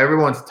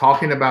everyone's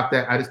talking about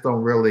that. I just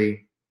don't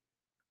really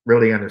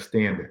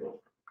understand it.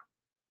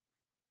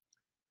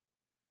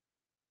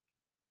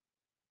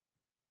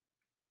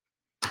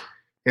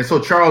 And so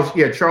Charles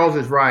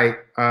is right.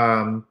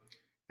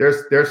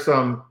 There's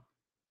some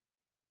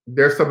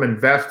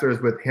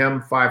investors with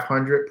HIM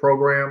 500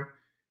 program,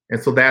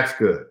 and so that's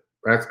good.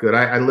 That's good.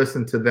 I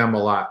listen to them a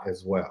lot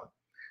as well.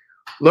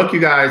 Look, you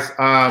guys,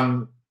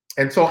 and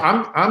so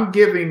I'm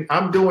doing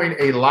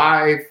a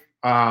live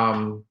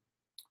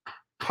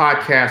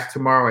podcast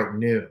tomorrow at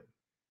noon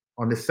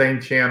on the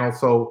same channel.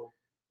 So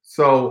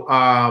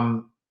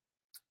sign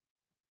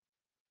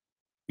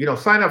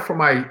up for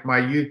my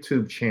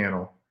YouTube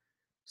channel.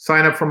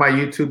 Sign up for my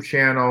YouTube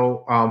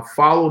channel.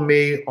 Follow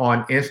me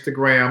on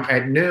Instagram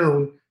at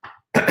noon.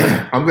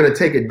 I'm going to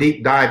take a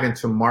deep dive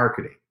into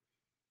marketing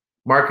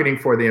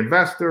for the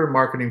investor,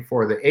 marketing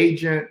for the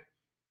agent.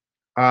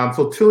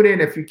 So tune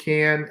in if you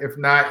can. If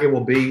not, it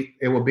will be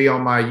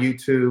on my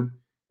YouTube.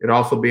 It'll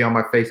also be on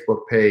my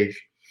Facebook page.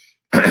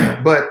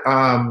 But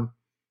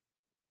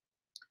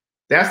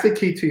that's the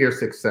key to your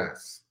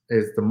success,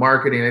 is the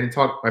marketing.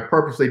 I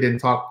purposely didn't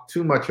talk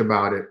too much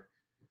about it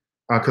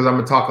because I'm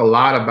going to talk a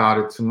lot about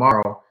it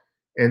tomorrow.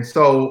 And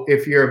so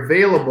if you're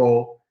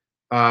available,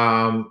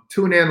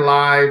 tune in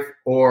live,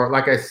 or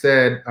like I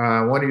said,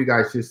 one of you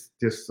guys just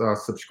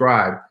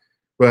subscribe.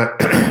 But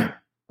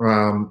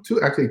two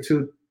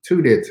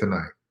did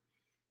tonight.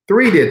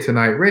 3 did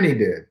tonight. Rennie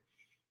did.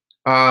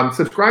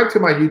 Subscribe to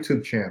my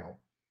YouTube channel,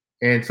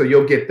 and so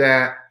you'll get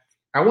that.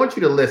 I want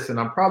you to listen.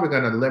 I'm probably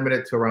going to limit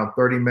it to around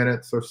 30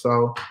 minutes or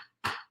so.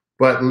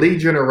 But lead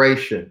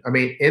generation. I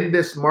mean, in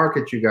this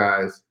market, you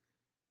guys,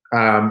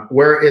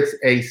 where it's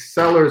a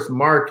seller's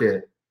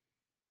market,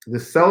 the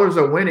sellers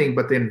are winning,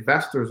 but the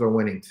investors are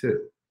winning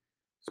too,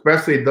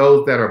 especially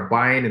those that are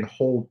buying and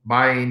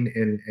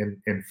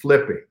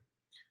flipping.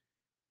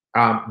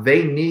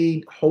 They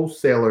need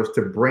wholesalers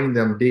to bring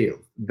them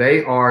deals.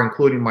 They are,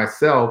 including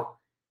myself,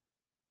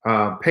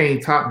 paying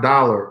top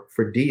dollar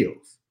for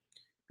deals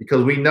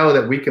because we know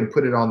that we can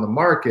put it on the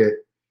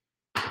market.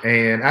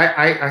 And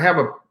I have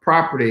a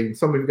property.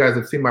 Some of you guys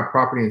have seen my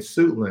property in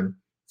Suitland.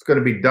 It's going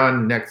to be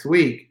done next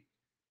week.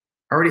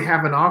 I already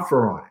have an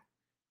offer on it.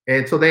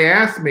 And so they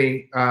asked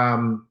me,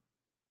 how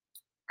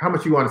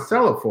much you want to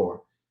sell it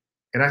for?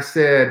 And I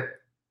said,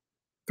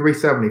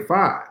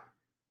 $375.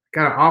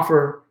 Got an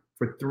offer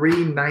for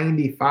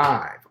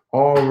 $395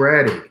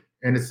 already.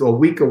 And it's a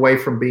week away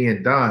from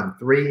being done.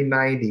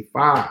 $395.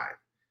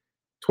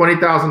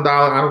 $20,000.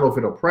 I don't know if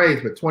it'll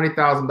praise, but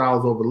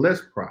 $20,000 over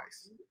list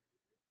price.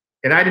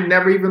 And I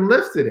never even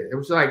listed it. It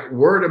was like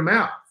word of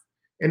mouth.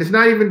 And it's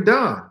not even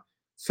done.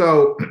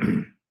 So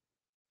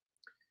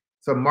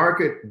it's a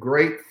market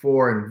great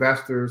for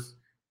investors.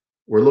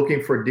 We're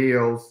looking for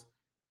deals.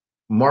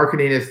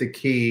 Marketing is the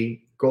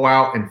key. Go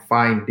out and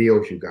find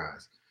deals, you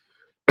guys.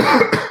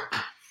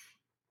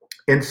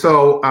 And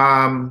so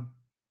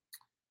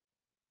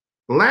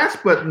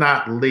last but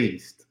not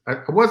least, I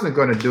wasn't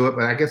going to do it,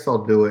 but I guess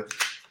I'll do it.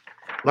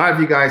 A lot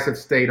of you guys have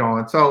stayed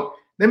on. So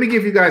let me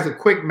give you guys a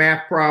quick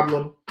math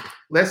problem.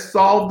 Let's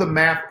solve the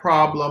math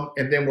problem,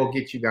 and then we'll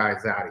get you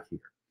guys out of here.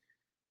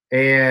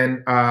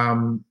 And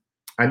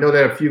I know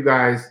that a few of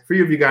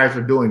you guys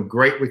are doing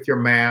great with your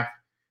math.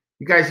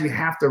 You guys, you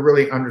have to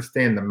really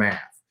understand the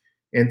math.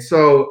 And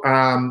so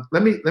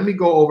let me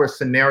go over a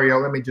scenario.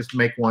 Let me just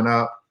make one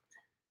up,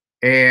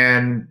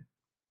 and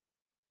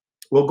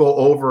we'll go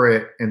over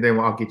it, and then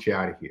I'll get you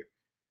out of here.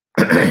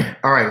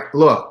 All right,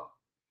 look.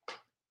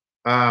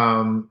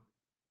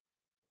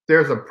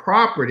 There's a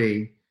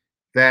property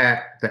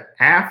that the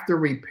after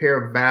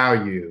repair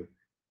value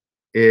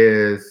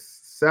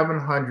is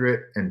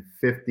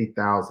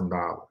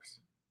 $750,000.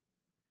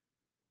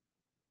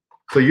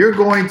 So you're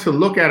going to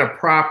look at a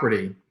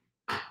property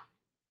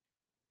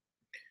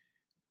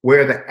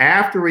where the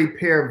after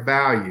repair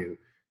value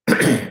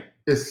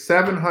is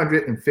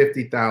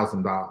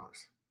 $750,000.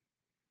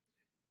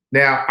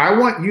 Now, I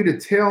want you to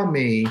tell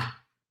me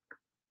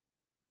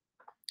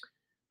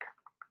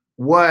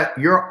what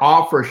your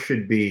offer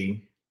should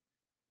be.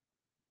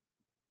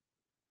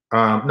 No,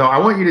 I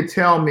want you to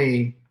tell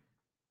me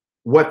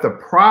what the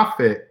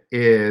profit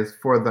is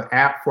for the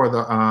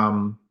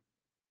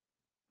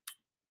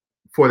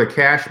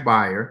cash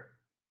buyer.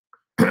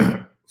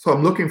 So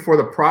I'm looking for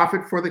the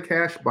profit for the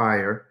cash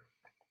buyer,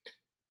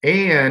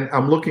 and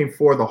I'm looking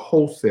for the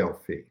wholesale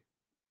fee.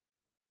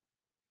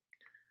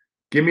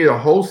 Give me the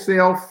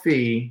wholesale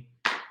fee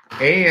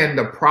and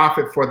the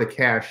profit for the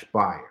cash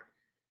buyer.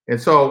 And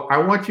so I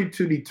want you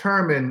to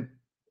determine,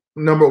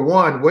 number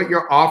one, what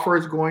your offer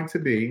is going to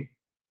be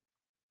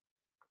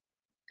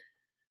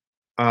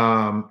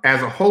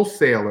as a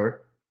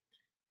wholesaler,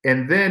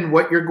 and then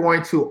what you're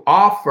going to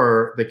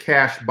offer the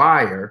cash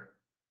buyer,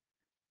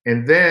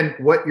 and then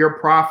what the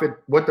profit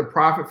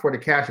for the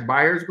cash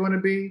buyer is going to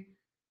be,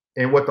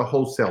 and what the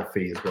wholesale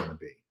fee is going to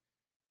be.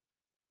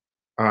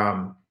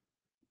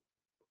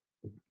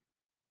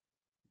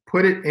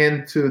 Put it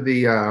into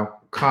the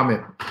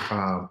comment.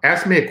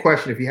 Ask me a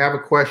question. If you have a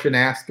question,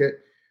 ask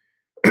it.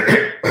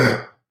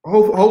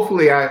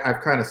 Hopefully,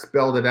 I've kind of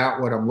spelled it out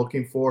what I'm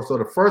looking for. So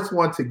the first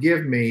one to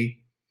give me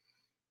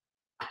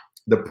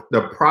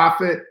the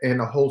profit and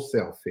the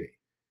wholesale fee.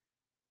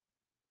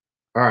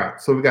 All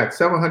right, so we got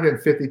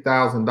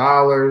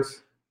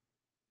 $750,000.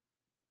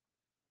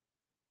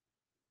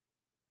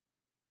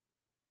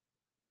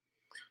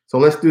 So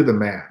let's do the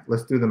math.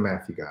 Let's do the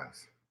math, you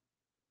guys.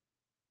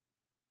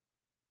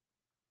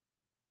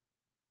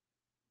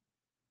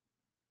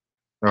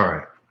 All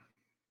right.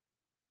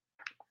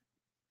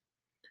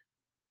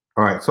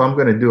 All right, so I'm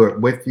going to do it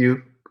with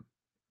you.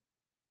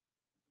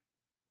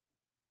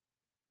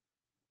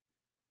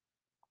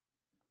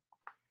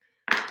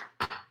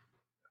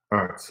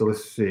 All right, so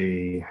let's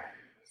see.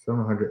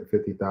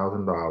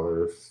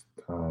 $750,000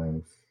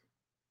 times.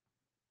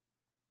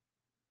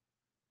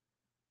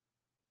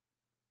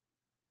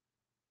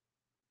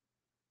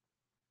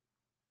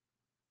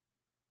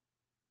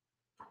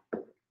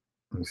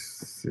 Let's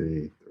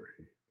see.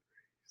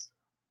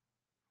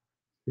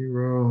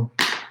 0.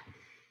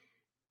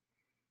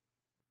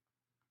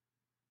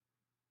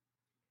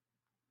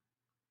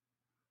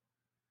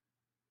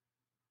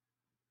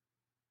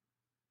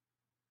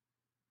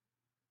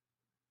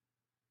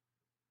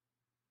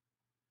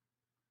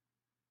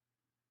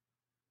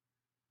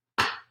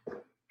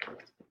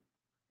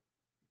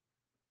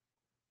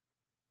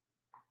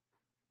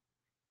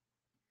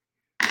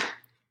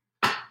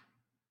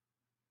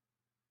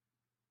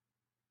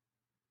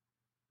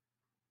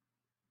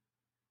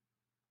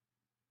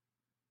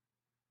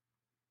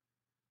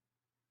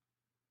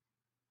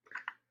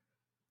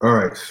 All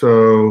right,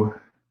 so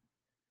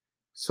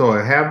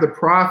I have the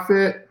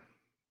profit.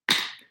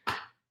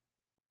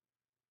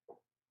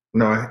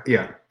 No,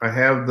 yeah, I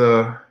have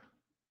the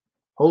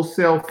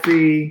wholesale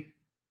fee.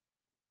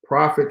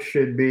 Profit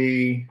should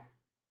be,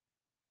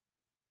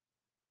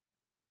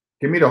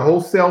 give me the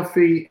wholesale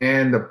fee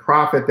and the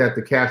profit that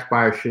the cash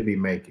buyer should be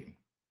making.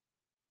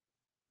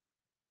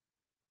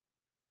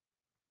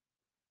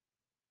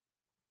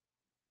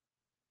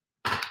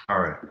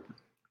 All right.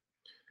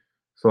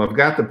 So I've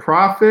got the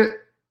profit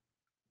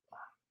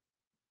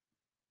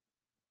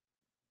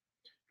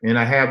and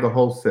I have the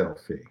wholesale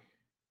fee.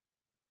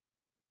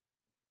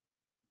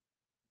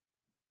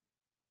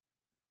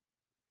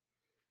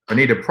 I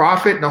need a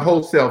profit and a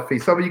wholesale fee.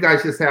 Some of you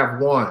guys just have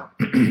one.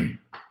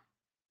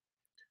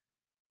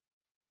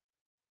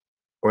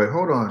 Wait,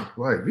 hold on.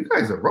 Wait, you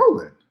guys are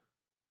rolling.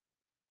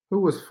 Who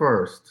was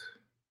first?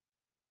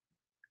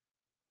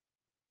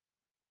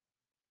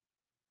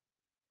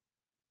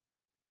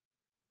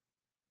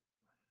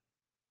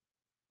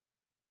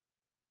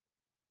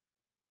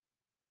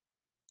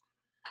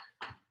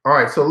 All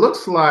right, so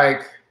looks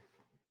like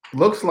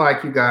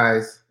you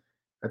guys,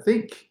 I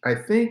think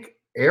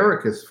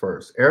Eric is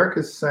first. Eric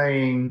is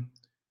saying,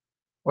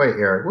 wait,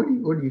 Eric,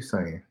 what are you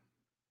saying?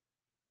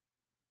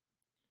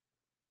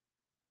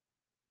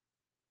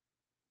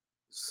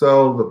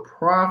 So the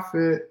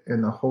profit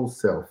and the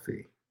wholesale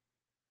fee.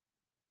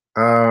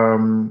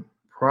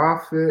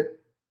 Profit,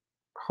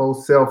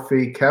 wholesale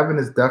fee. Kevin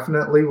is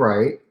definitely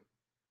right.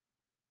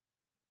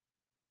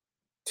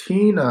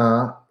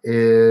 Tina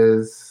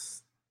is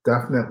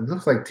definitely,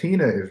 looks like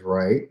Tina is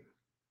right.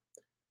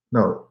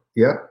 No,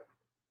 yep.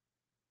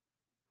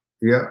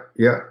 Yep.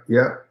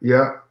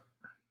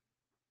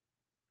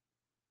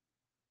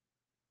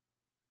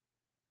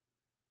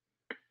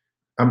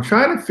 I'm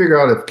trying to figure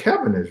out if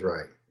Kevin is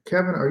right.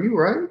 Kevin, are you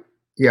right?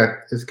 Yeah,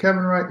 is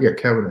Kevin right? Yeah,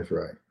 Kevin is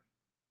right.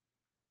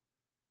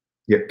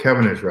 Yeah,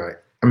 Kevin is right.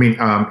 I mean,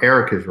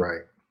 Eric is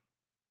right.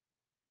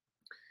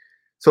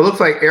 So it looks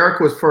like Eric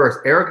was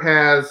first. Eric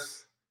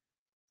has,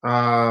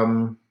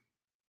 I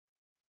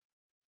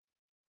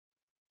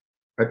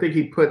think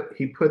he put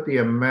the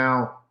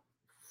amount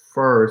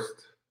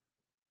first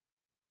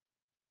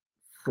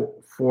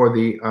for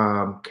the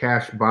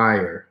cash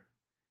buyer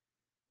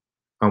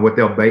on what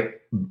they'll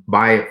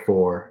buy it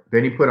for.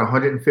 Then he put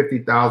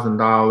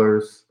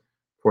 $150,000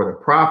 for the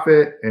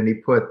profit, and he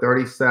put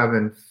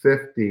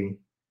 $37.50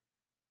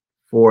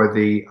 for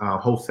the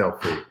wholesale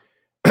fee.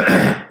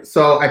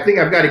 So I think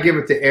I've got to give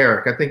it to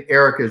Eric. I think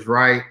Eric is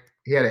right.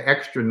 He had an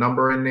extra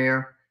number in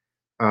there,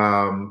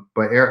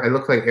 but Eric, it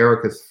looks like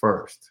Eric is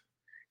first.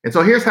 And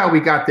so here's how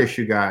we got this,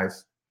 you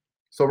guys.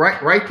 So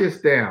write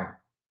this down.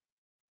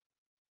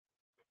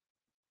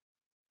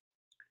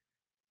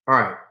 All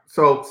right.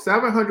 So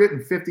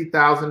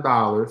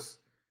 $750,000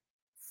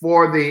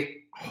 for the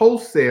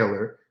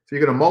wholesaler. So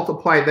you're going to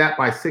multiply that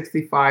by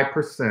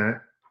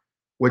 65%,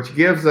 which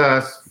gives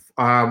us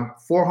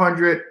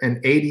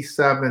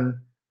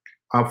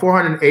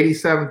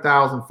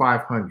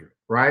 487,500,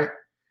 right?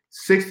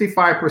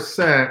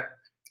 65%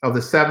 of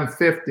the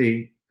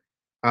 750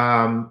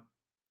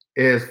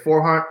 is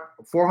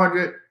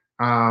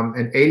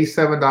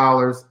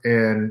 $487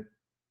 and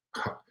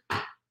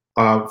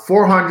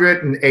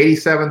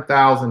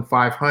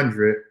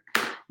 $487,500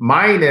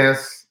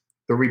 minus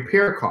the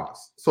repair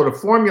costs. So the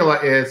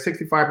formula is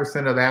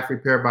 65% of that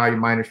repair value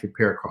minus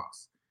repair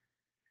costs.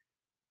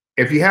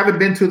 If you haven't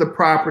been to the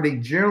property,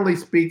 generally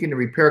speaking, the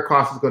repair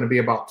cost is going to be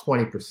about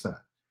 20%.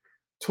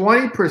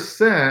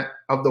 20%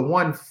 of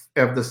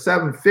the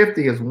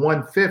 750 is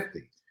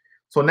 150.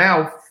 So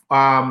now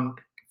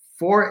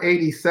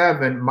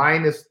 487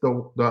 minus the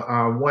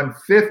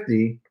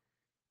 150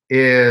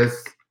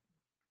 is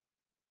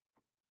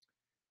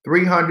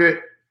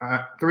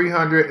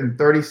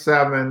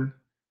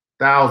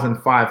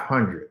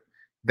 337,500.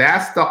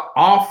 That's the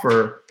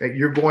offer that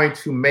you're going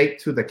to make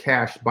to the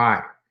cash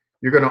buyer.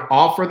 You're going to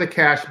offer the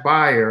cash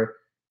buyer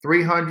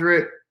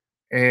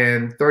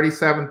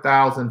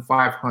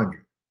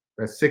 337,500.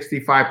 That's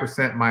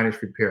 65%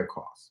 minus repair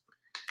costs.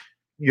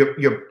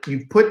 You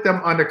put them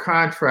under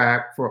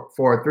contract for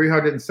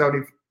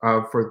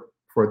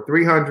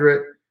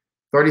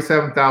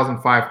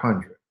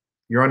 337,500.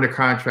 You're under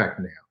contract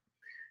now.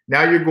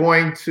 Now you're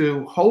going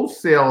to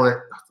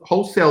wholesale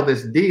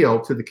this deal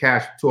to a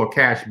cash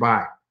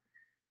buyer.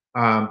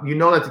 You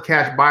know that the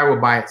cash buyer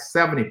will buy at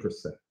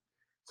 70%.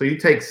 So you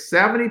take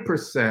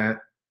 70%.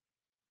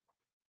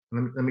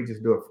 Let me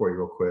just do it for you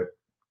real quick.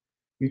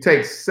 You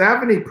take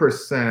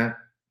 70%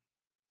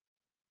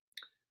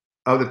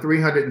 of the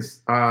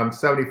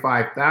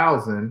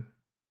 375,000,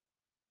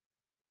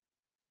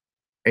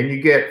 and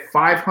you get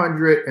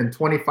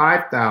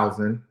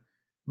 525,000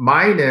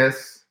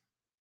 minus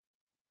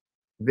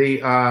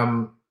the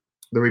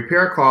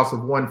repair cost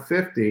of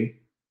 150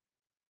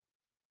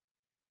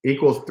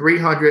 equals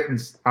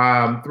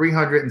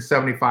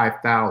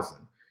 375,000.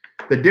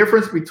 The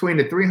difference between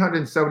the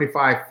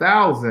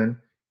 375,000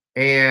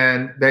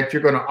 and that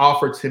you're going to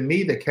offer to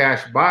me, the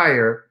cash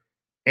buyer,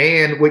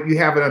 and what you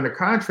have it under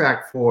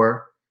contract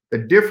for, the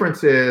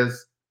difference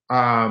is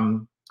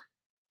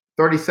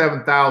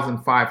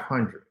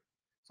 37,500.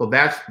 So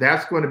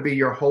that's going to be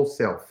your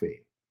wholesale fee.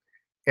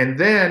 And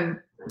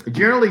then,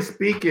 generally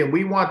speaking,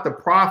 we want the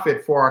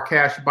profit for our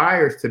cash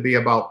buyers to be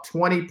about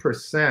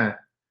 20%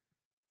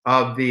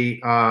 of the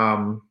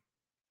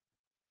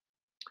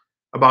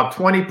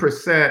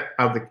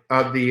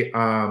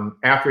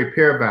after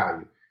repair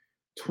value.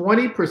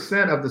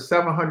 20% of the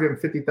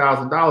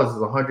 $750,000 is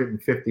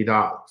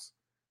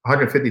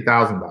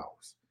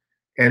 $150,000.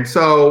 And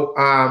so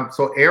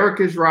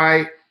Eric is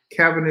right,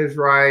 Kevin is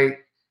right,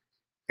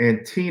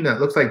 and Tina,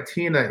 it looks like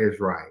Tina is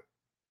right.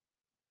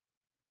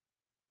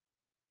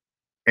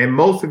 And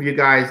most of you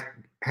guys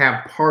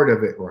have part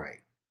of it right.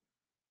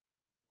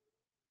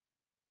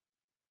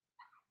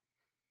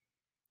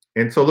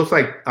 And so it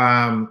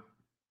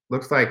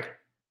looks like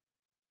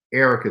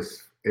Eric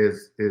is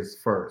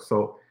first.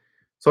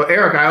 So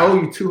Eric, I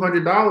owe you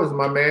 $200,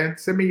 my man.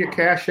 Send me your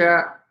Cash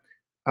App.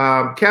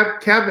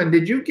 Kevin,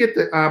 did you get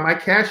I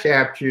Cash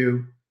Apped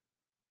you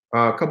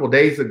a couple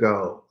days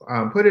ago?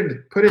 Put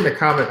in the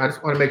comment. I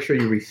just want to make sure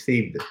you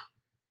received it.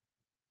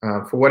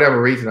 For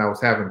whatever reason, I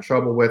was having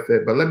trouble with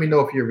it, but let me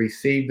know if you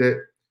received it.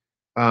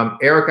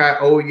 Eric, I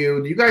owe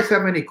you. Do you guys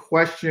have any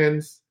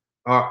questions?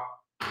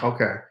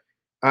 Okay.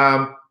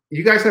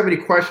 You guys have any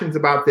questions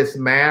about this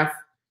math?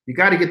 You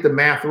got to get the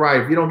math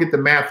right. If you don't get the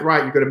math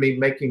right, you're going to be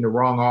making the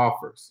wrong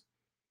offers.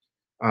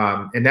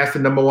 And that's the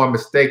number one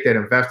mistake that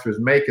investors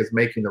make, is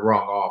making the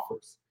wrong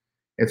offers.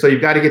 And so you've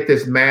got to get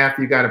this math.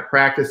 You got to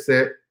practice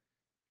it.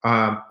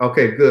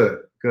 Okay,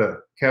 good.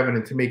 Kevin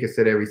and Tamika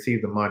said they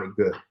received the money.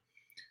 Good.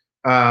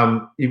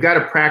 You've got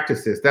to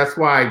practice this. That's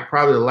why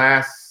probably the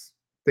last,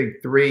 I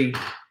think, 3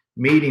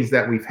 meetings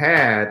that we've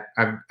had,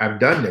 I've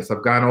done this.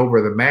 I've gone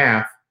over the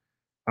math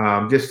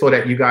just so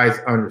that you guys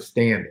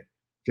understand it.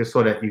 Just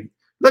so that you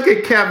look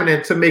at Kevin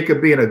and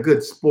Tamika being a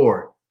good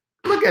sport.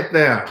 Look at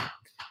them.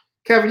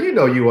 Kevin, you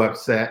know you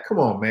upset. Come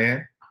on,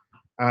 man.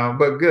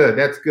 But good.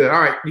 That's good.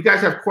 All right. You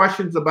guys have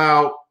questions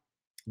about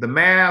the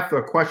math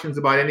or questions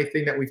about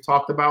anything that we've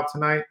talked about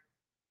tonight?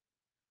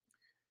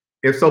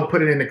 If so,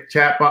 put it in the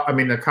chat box. I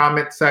mean, the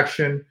comment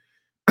section.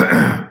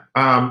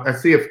 I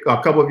see if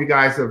a couple of you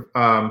guys have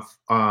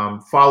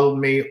followed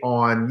me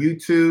on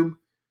YouTube.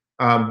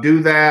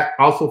 Do that.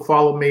 Also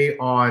follow me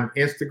on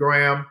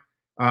Instagram.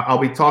 I'll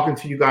be talking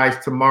to you guys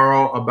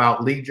tomorrow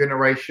about lead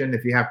generation.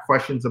 If you have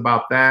questions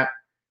about that,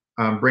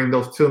 bring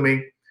those to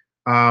me.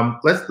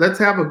 Let's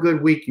have a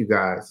good week, you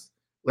guys.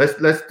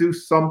 Let's do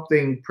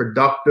something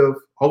productive.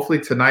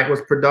 Hopefully tonight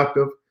was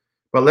productive,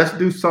 but let's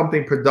do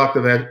something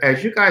productive.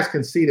 As you guys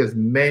can see, there's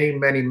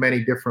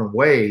many different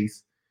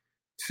ways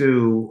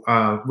to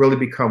really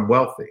become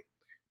wealthy.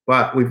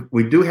 But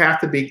we do have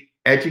to be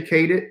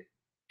educated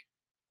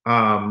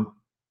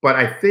But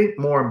I think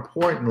more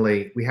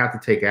importantly, we have to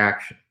take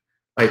action.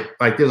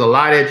 Like there's a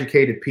lot of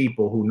educated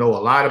people who know a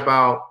lot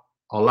about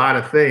a lot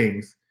of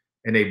things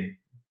and they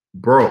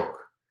broke.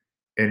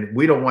 And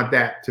we don't want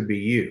that to be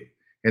you.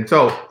 And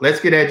so let's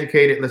get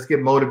educated, let's get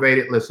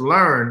motivated, let's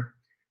learn,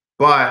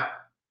 but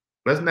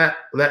let's not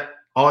let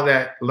all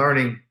that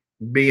learning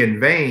be in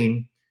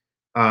vain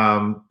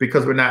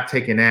because we're not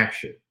taking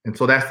action. And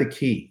so that's the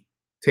key.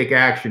 Take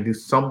action, do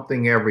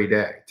something every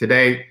day.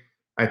 Today,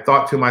 I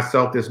thought to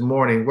myself this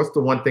morning, what's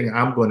the one thing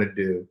I'm going to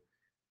do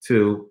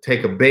to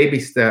take a baby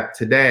step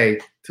today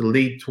to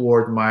lead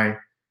toward my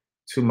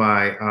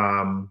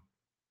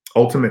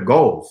ultimate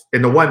goals?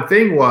 And the one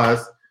thing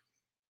was,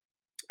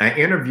 I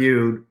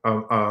interviewed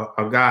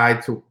a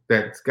guy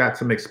that's got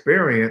some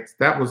experience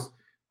that was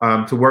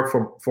to work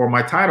for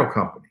my title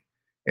company.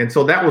 And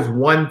so that was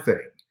one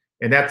thing.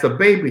 And that's a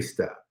baby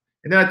step.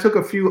 And then I took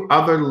a few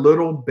other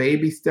little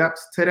baby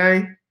steps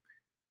today.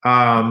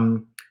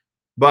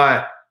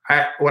 But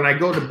when I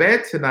go to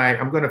bed tonight,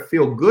 I'm going to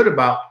feel good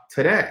about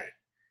today.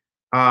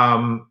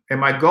 And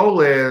my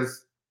goal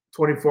is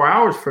 24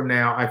 hours from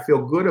now, I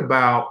feel good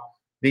about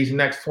these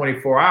next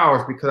 24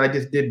 hours because I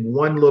just did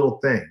one little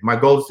thing. My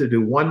goal is to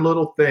do one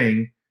little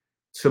thing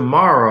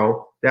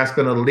tomorrow that's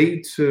going to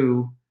lead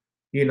to,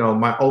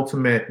 my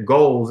ultimate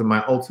goals and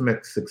my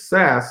ultimate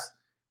success,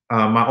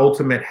 my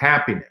ultimate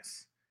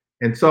happiness.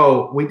 And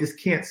so we just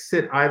can't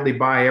sit idly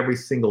by every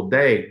single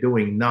day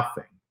doing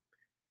nothing.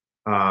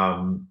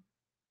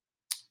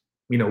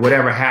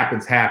 Whatever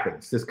happens,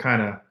 happens. Just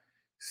kind of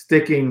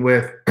sticking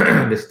with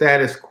the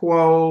status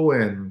quo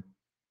and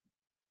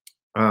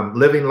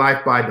living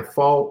life by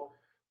default.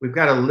 We've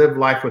got to live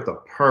life with a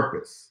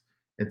purpose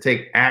and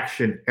take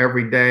action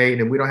every day.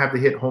 And we don't have to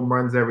hit home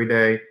runs every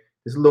day.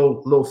 Just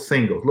little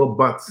singles, little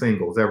bunt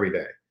singles every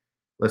day.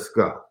 Let's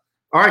go.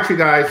 All right, you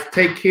guys,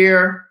 take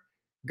care.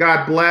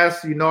 God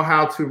bless. You know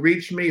how to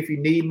reach me if you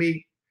need me.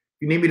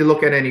 If you need me to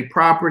look at any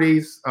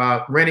properties,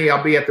 Rennie,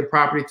 I'll be at the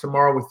property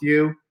tomorrow with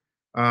you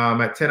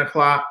at 10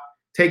 o'clock.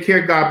 Take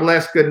care. God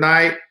bless. Good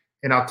night.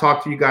 And I'll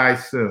talk to you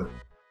guys soon.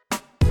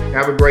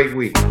 Have a great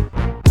week.